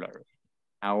vocabulary.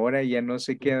 Ahora ya no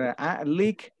se queda,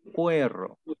 leak,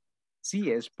 puerro.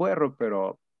 Sí, es puerro,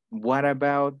 pero what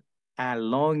about a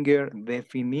longer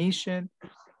definition?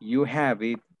 You have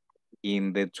it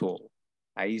in the tool.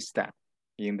 Ahí está,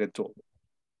 in the tool.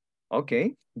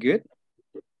 Okay, good.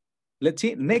 Let's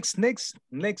see, next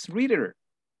reader.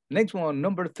 Next one,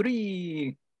 number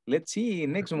 3. Let's see,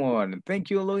 next one. Thank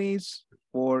you, Luis,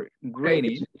 for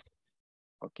grading.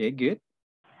 Okay, good.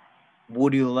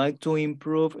 Would you like to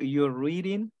improve your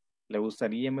reading? ¿Le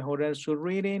gustaría mejorar su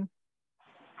reading?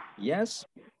 Yes.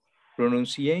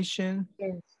 Pronunciation?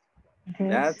 Yes.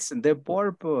 That's the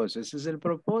purpose. Ese es el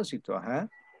propósito.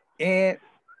 And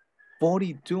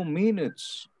 42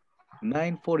 minutes.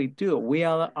 9:42. We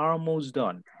are almost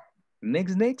done.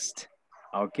 Next.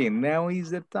 Okay, now is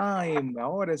the time.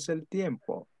 Ahora es el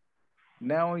tiempo.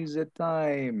 Now is the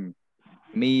time.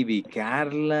 Maybe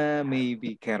Carla,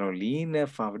 maybe Carolina,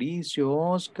 Fabricio,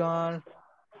 Oscar.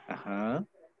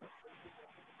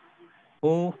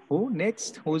 Who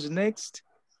next? Who's next?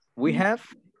 We have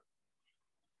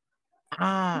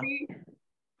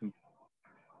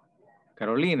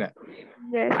Carolina.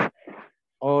 Yes.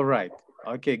 All right.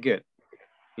 Okay, good.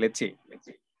 Let's see.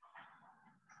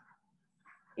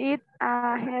 Eat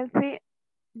a healthy,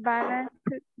 balanced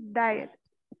diet.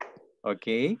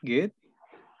 Okay, good.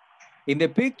 In the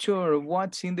picture,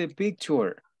 what's in the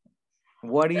picture?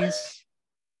 What is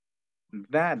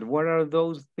that? What are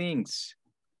those things?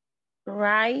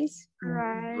 Rice.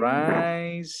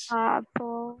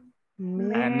 Apple.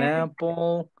 An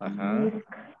apple.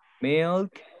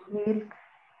 Milk.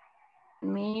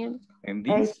 And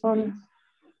this?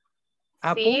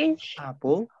 Apple. Fish.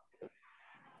 Apple.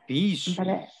 Fish.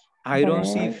 I don't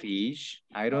see fish.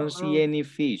 I don't see any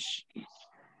fish.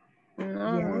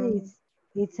 Yeah,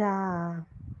 it's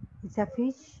a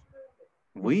fish.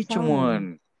 Which salmon.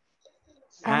 one?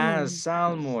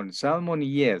 Salmon. Salmon,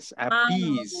 yes.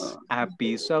 A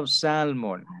piece of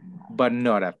salmon, but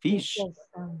not a fish.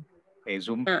 Es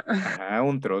un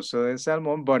trozo de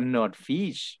salmón, but not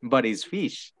fish. But it's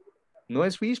fish. No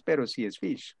es fish, pero sí es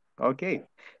fish. Okay.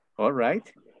 All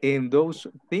right. And those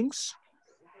things?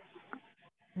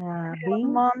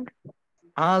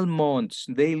 Almonds.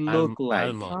 They look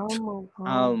like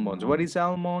almonds. What is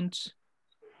almonds?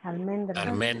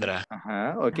 Almendra.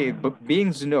 Okay, but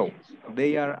beans, no.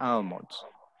 They are almonds.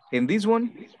 And this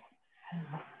one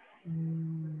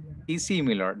is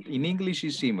similar. In English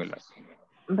is similar.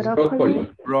 Broccoli.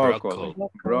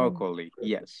 Broccoli.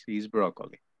 Yes, it's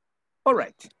broccoli. All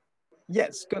right.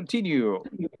 Yes, continue.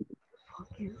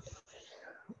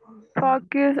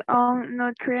 Focus on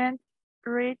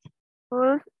nutrient-rich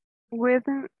foods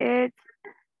within each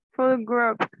food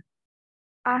group.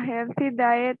 A healthy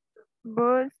diet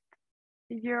boosts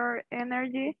your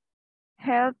energy,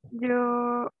 helps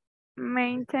you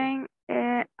maintain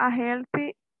a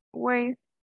healthy weight,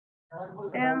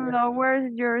 and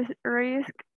lowers your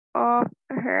risk of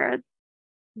heart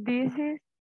disease,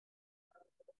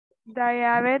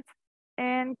 diabetes,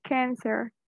 and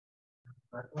cancer.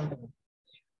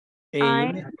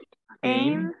 Aim.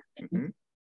 Aim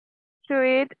to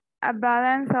eat a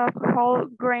balance of whole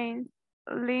grains,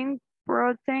 lean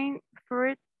protein,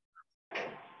 fruit,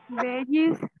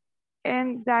 veggies,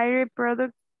 and dairy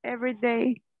products every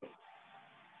day.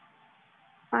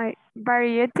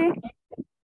 Variety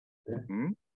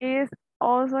is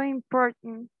also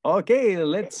important. Okay,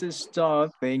 let's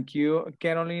start. Thank you,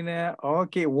 Carolina.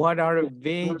 Okay, what are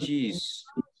veggies?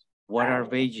 What are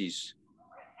veggies?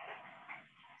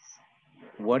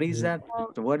 What is that?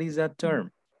 What is that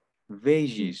term?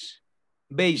 Veggies.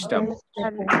 Vegetables.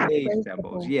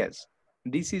 Vegetables, yes.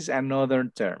 This is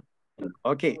another term.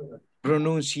 Okay,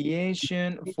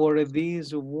 pronunciation for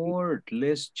this word.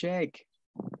 Let's check.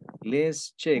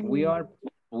 Let's check. We are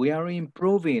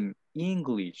improving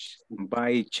English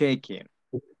by checking.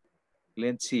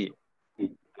 Let's see.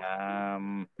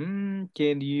 Can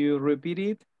you repeat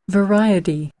it?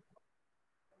 Variety.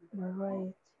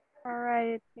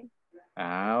 Variety.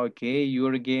 Okay,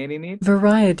 you're getting it.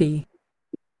 Variety.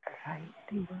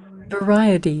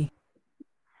 Variety.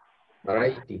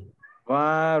 Variety.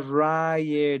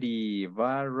 Variety.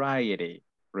 Variety.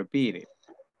 Repeat it.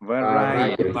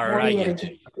 Variety.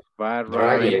 Variety.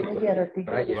 Variety.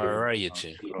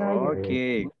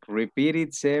 Okay, repeat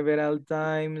it several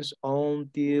times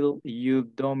until you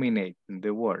dominate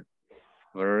the word.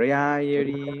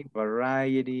 Variety,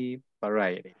 variety,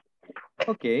 variety.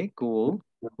 Okay, cool,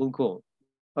 cool.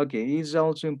 Okay, it's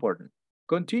also important.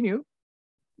 Continue.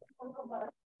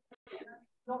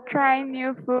 Try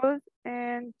new foods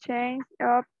and change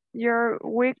up your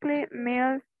weekly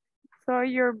meals so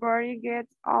your body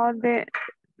gets all the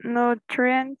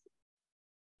nutrients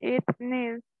it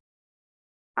needs.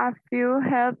 A few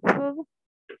helpful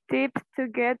tips to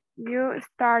get you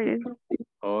started.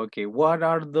 Okay, what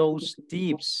are those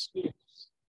tips?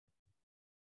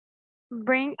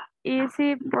 Bring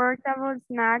easy portable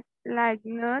snacks like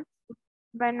nuts,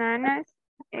 bananas,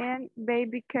 and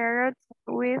baby carrots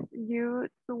with you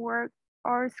to work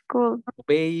or school.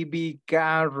 Baby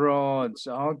carrots.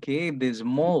 Okay, the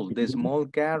small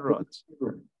carrots.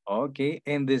 Okay,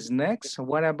 and the snacks?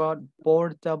 What about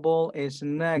portable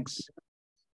snacks?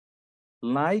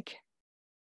 Like?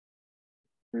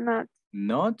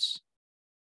 Nuts?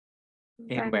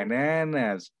 And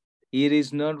bananas. It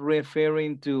is not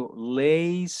referring to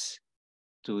Lay's,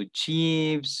 to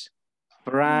chips,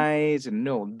 fries.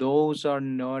 No, those are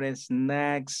not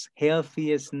snacks.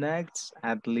 Healthy snacks,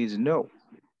 at least no.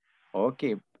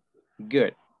 Okay,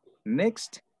 good.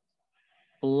 Next,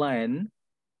 plan.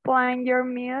 Plan your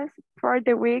meals for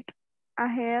the week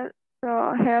ahead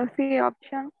so healthy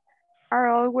options are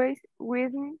always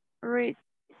within reach.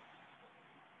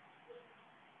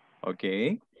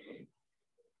 Okay.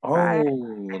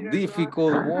 Oh,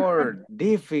 difficult word,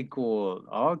 difficult.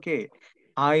 Okay,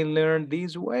 I learned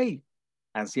this way.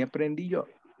 Así aprendí yo.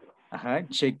 Ajá,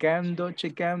 checando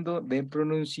the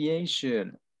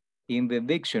pronunciation in the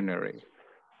dictionary.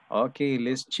 Okay,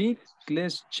 let's check.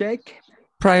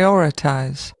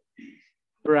 Prioritize.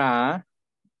 Prioritize.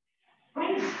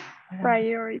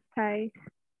 Prioritize.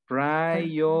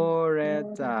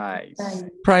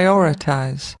 Prioritize.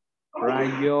 Prioritize.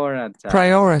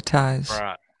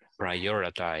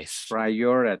 Prioritize.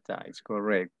 Prioritize,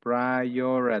 correct.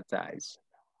 Prioritize.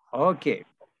 Okay,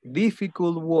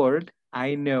 difficult word.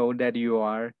 I know that you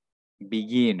are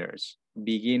beginners.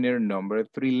 Beginner number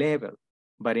 3 level.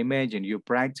 But imagine you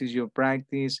practice.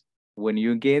 When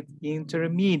you get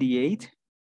intermediate,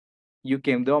 you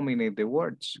can dominate the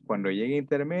words. Cuando llegue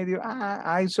intermedio,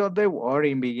 I saw the word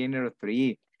in beginner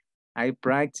 3. I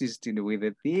practiced it with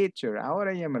the teacher.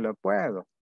 Ahora ya me lo puedo.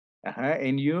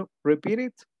 And you repeat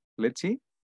it. Let's see.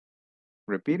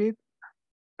 Repeat it.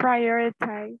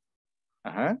 Prioritize.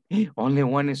 Only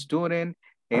one student,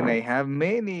 and I have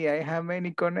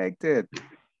many connected.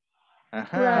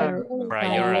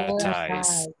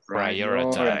 Prioritize.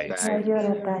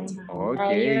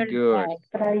 Okay, good.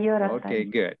 Okay,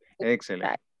 good.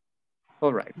 Excellent.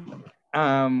 All right.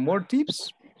 More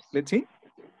tips. Let's see.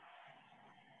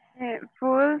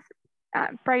 Foods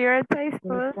Prioritize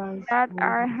foods that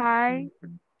are high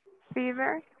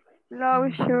fiber, low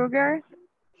sugar,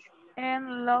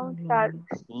 and low salt.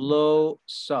 Low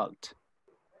salt.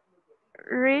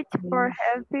 Reach for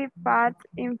healthy fats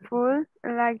in foods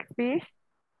like fish,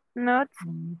 nuts,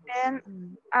 and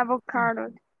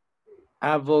avocados.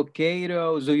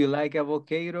 Avocados. Do you like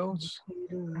avocados?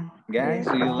 Guys,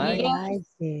 do you like?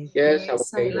 Yes,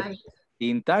 Yes, I like.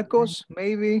 In tacos,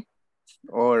 maybe?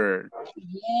 Or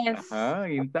Yes.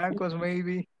 in tacos,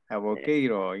 maybe?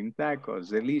 Avocado in tacos,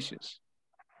 delicious.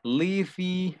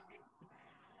 Leafy.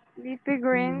 Leafy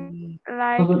greens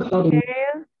like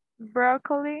kale,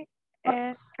 broccoli,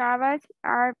 and cabbage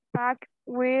are packed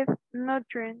with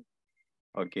nutrients.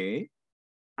 Okay.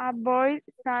 Avoid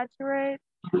saturated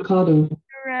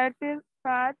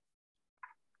fats,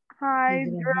 I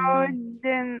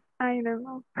don't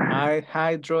know.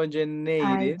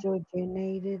 Hydrogenated.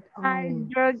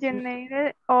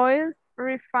 Hydrogenated oils,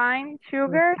 refined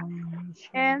sugar,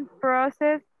 and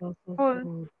processed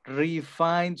food.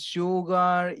 Refined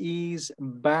sugar is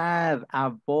bad.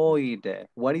 Avoid.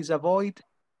 What is avoid?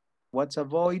 What's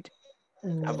avoid?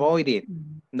 Avoid it.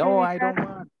 No, I don't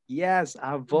want. Yes,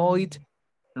 avoid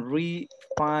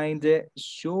refined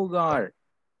sugar.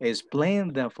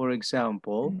 Splenda, for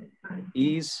example,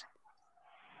 is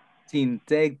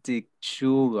synthetic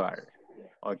sugar.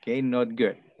 Okay, not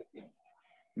good.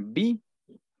 B.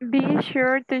 Be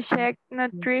sure to check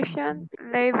nutrition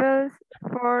labels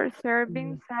for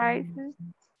serving sizes.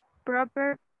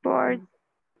 Proper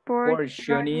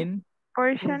Portioning.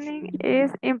 portioning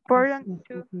is important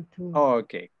too.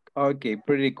 Okay, okay,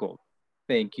 pretty cool.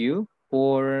 Thank you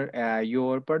for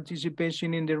your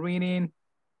participation in the reading.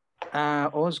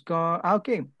 Oscar,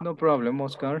 okay, no problem,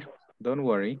 Oscar. Don't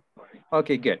worry.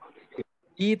 Okay, good.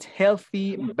 Eat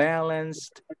healthy,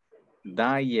 balanced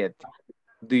diet.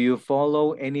 Do you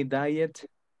follow any diet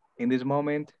in this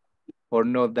moment or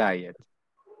no diet?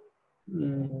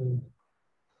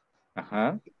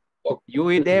 Uh-huh. You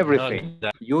eat everything.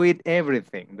 You eat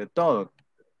everything, the todo.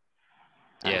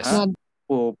 Yes.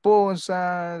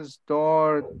 Pupusas,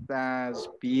 tortas,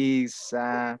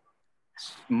 pizza,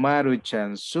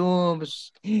 maruchan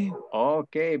soups.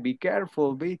 Okay, be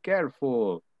careful, be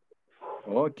careful.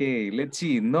 Okay, let's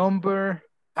see. Number,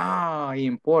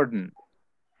 important.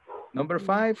 Number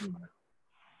 5.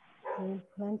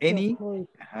 Any?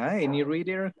 Any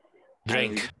reader?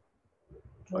 Drink.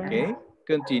 Okay,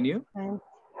 continue.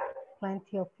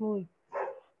 Plenty of fluid.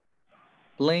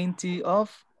 Plenty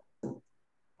of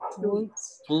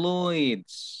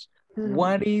fluids.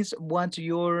 What's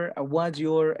your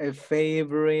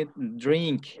favorite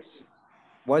drink?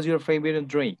 What's your favorite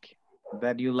drink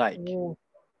that you like?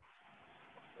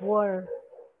 Water.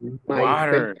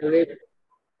 Water.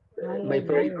 My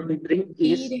favorite drink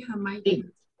is tea.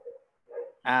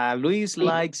 Luis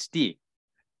likes tea.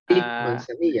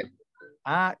 Manzanilla.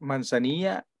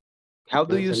 Manzanilla. How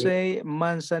do you say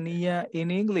manzanilla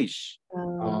in English?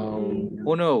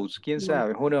 Who knows? ¿Quién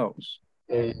sabe? Who knows?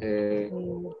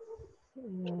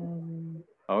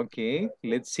 Okay,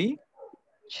 let's see.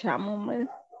 Chamomile.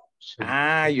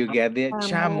 You get it.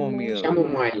 Chamomile.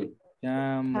 Chamomile.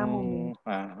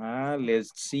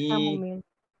 Let's see.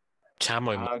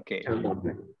 Chamomile. Okay.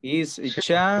 Is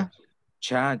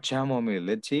chamomile.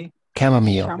 Let's see.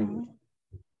 Chamomile.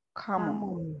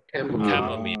 Chamomile.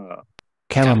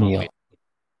 Chamomile.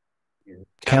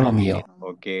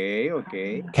 Okay,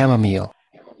 okay. Chamomile.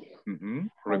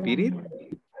 Repeat it.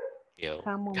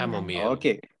 Chamomile.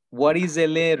 Okay. What is the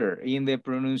letter in the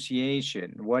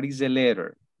pronunciation? What is the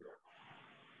letter?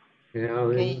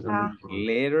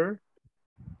 Letter.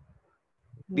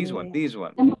 This one.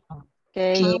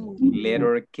 K.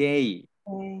 Letter K.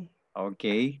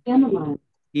 Okay.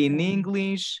 In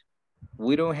English,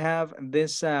 we don't have the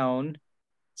sound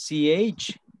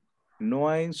CH. No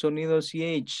hay sonido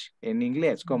CH en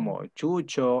inglés, como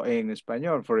chucho en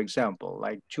español, for example,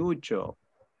 like chucho,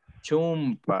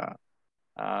 chumpa,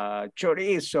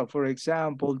 chorizo, for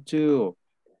example, too.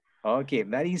 Okay,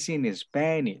 that is in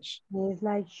Spanish. It's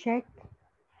like check.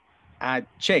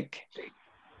 Check.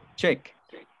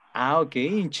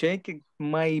 Okay, in Czech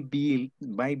might be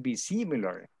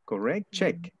similar, correct?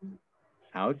 Check.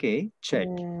 Okay, check.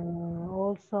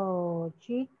 Also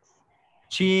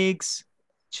Cheeks,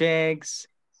 checks,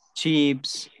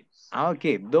 chips.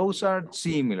 Okay, those are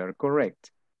similar,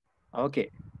 correct?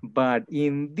 Okay, but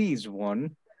in this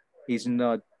one, it's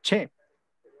not check.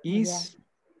 It's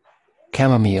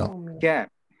Chamomile.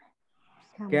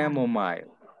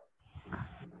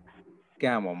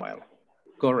 Chamomile.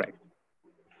 Correct.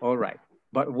 All right.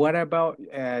 But what about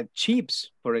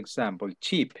chips, for example?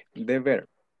 Chip, the verb.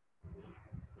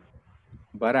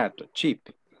 barato, cheap.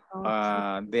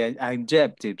 The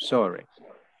adjective, sorry.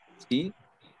 See?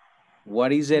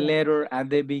 What is the letter at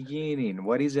the beginning?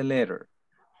 What is the letter?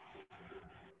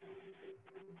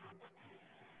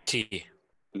 T.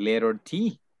 Letter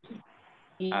T.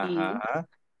 Ajá.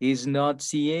 Is not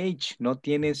CH, no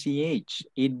tiene CH.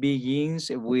 It begins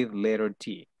with letter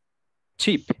T.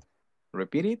 Cheap.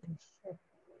 Repeat it.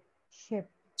 Ship.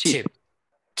 Cheap.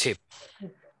 Cheap.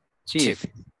 Cheap.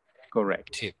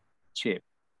 Correct. Cheap. Cheap.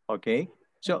 Okay.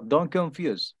 So don't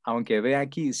confuse. Aunque vea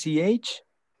aquí CH,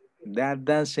 that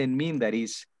doesn't mean that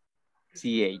is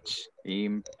CH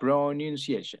in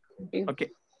pronunciation. Okay.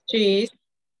 Cheese.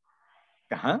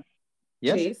 Uh-huh.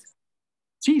 Yes.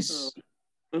 Cheese. Cheese.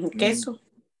 Queso.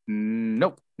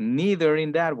 No, neither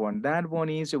in that one. That one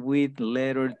is with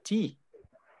letter T.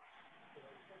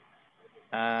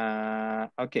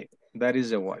 Okay, that is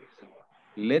the one.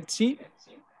 Let's see.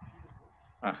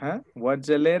 What's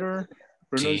the letter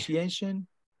pronunciation?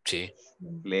 T.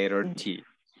 Letter T.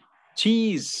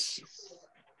 Cheese.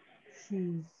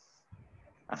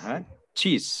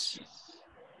 Cheese.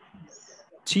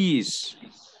 Cheese.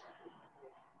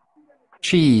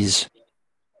 Cheese.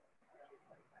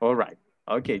 All right.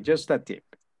 Okay, just a tip.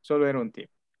 Solo era un tip.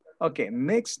 Okay,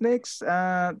 next.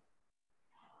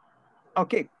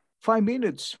 Okay, 5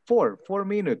 minutes, 4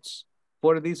 minutes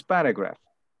for this paragraph.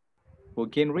 Who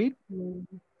can read?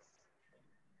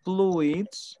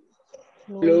 Fluids.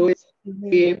 Fluids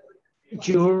keep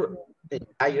your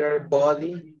entire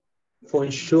body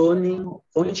functioning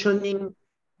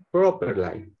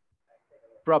properly.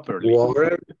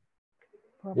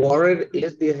 Water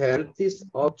is the healthiest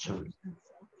option,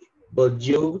 but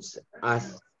use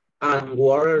as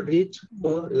unwater-rich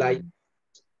food like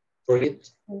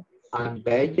fruits and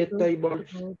vegetables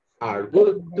are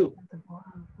good too.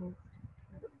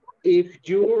 If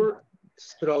you're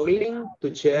struggling to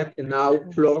check an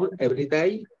outflow every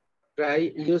day,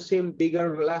 try using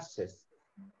bigger glasses.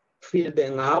 Fill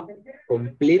them up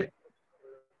completely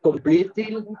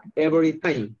every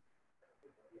time.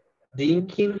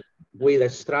 Drinking with a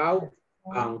straw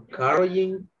and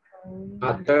carrying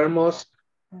a thermos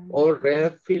or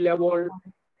refillable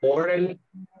bottle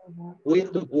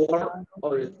with the water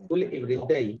or full every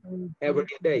day.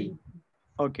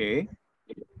 Okay.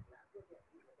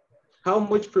 How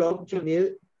much flour you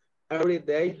need every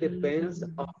day depends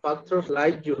on factors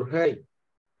like your height,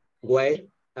 weight,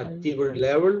 activity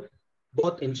level,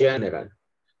 but in general,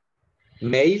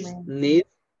 maize needs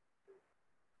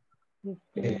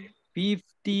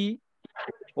 50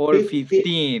 or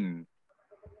 15?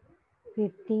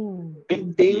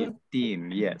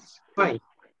 15, yes.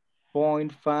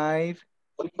 0.5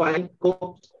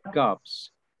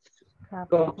 cups.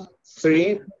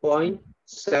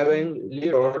 3.7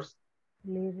 liters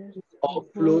of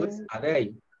fluids a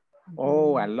day.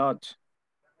 Oh, a lot.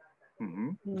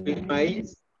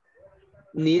 Maize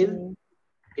need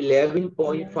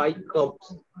 11.5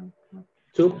 cups,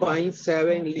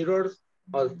 2.7 liters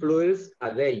of fluids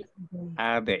a day.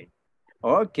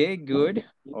 Okay, good.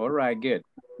 All right, good.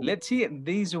 Let's see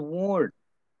this word.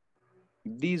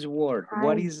 This word.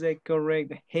 What is the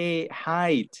correct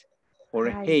height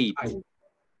or height?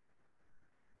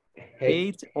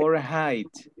 Height or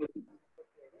height?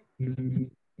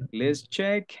 Let's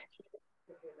check.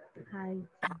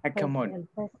 Come on.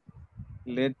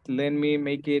 Let me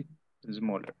make it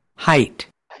smaller. Height.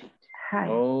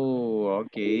 Oh,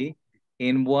 okay.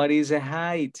 And what is a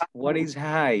height? What is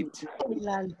height?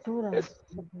 La altura.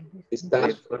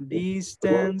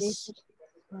 Distance.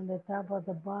 From the top of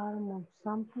the bottom of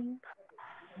something,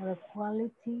 or the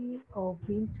quality of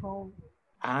being tall.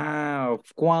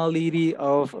 Quality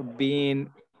of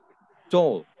being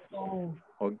tall. Oh.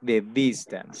 O the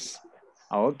distance.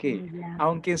 Okay.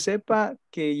 Aunque sepa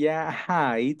que ya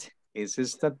height es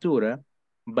estatura,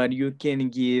 but you can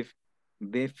give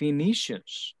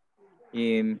definitions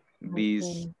in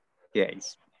this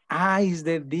case. Is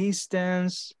the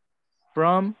distance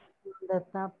from the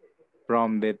top.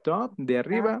 From the top, de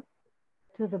arriba,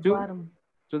 to the bottom.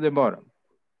 To the bottom.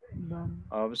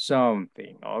 Of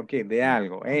something. Okay, de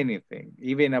algo, anything,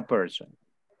 even a person.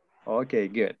 Okay,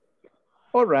 good.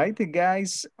 All right,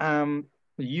 guys,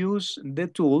 use the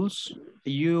tools.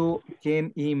 You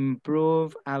can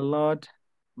improve a lot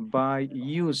by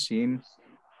using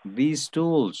these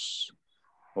tools.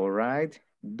 All right,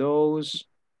 those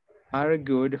are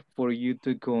good for you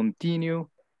to continue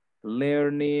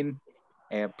learning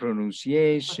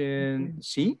pronunciation.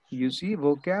 See, you see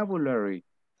vocabulary.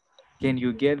 Can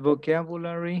you get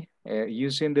vocabulary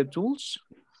using the tools?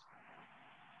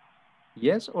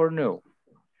 Yes or no?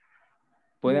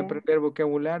 ¿Puede aprender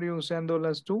vocabulario usando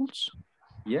las tools?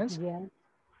 Yes?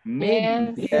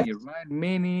 Many, Yes.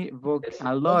 right?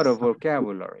 A lot of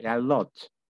vocabulary, a lot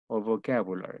of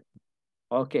vocabulary.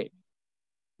 Okay,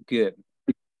 good.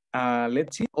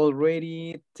 Let's see,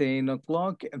 already 10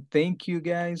 o'clock. Thank you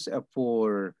guys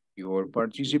for your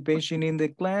participation in the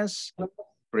class.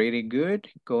 Pretty good.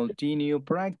 Continue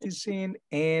practicing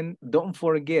and don't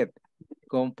forget,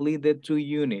 complete the 2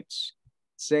 units,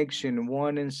 section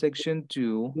 1 and section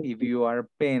 2 if you are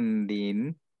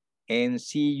pending, and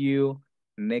see you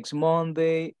next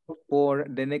Monday for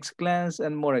the next class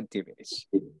and more activities.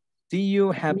 See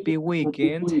you, happy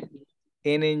weekend,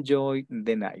 and enjoy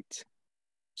the night.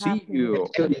 See you.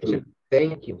 Thank you.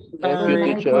 Thank you,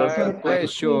 Bye. teacher. My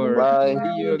pleasure. Bye.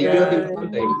 See you See you guys. this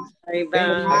Monday.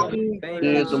 Bye-bye. Thank See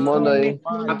you to you so Monday.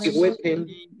 much. Happy weekend.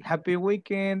 Happy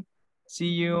weekend. See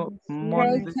you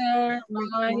Monday. Later.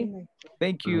 Bye.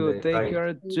 Thank you. Take Bye.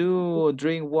 care too.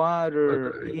 Drink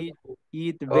water.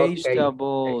 Eat Okay.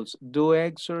 vegetables. Do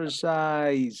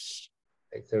exercise.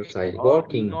 Exercise. Oh,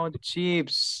 Walking. no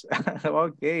chips.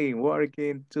 Okay,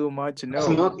 working too much. No.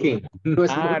 Smoking. No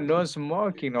smoking. No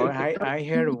smoking. Oh, I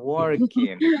heard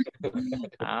working.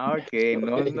 Okay,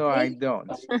 no, I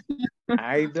don't.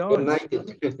 I Good don't. night.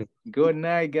 Good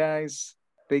night, guys.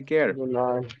 Take care. Good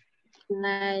night.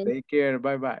 Night. Take care.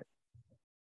 Bye-bye.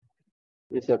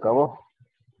 Y se acabó.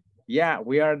 Yeah,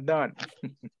 we are done.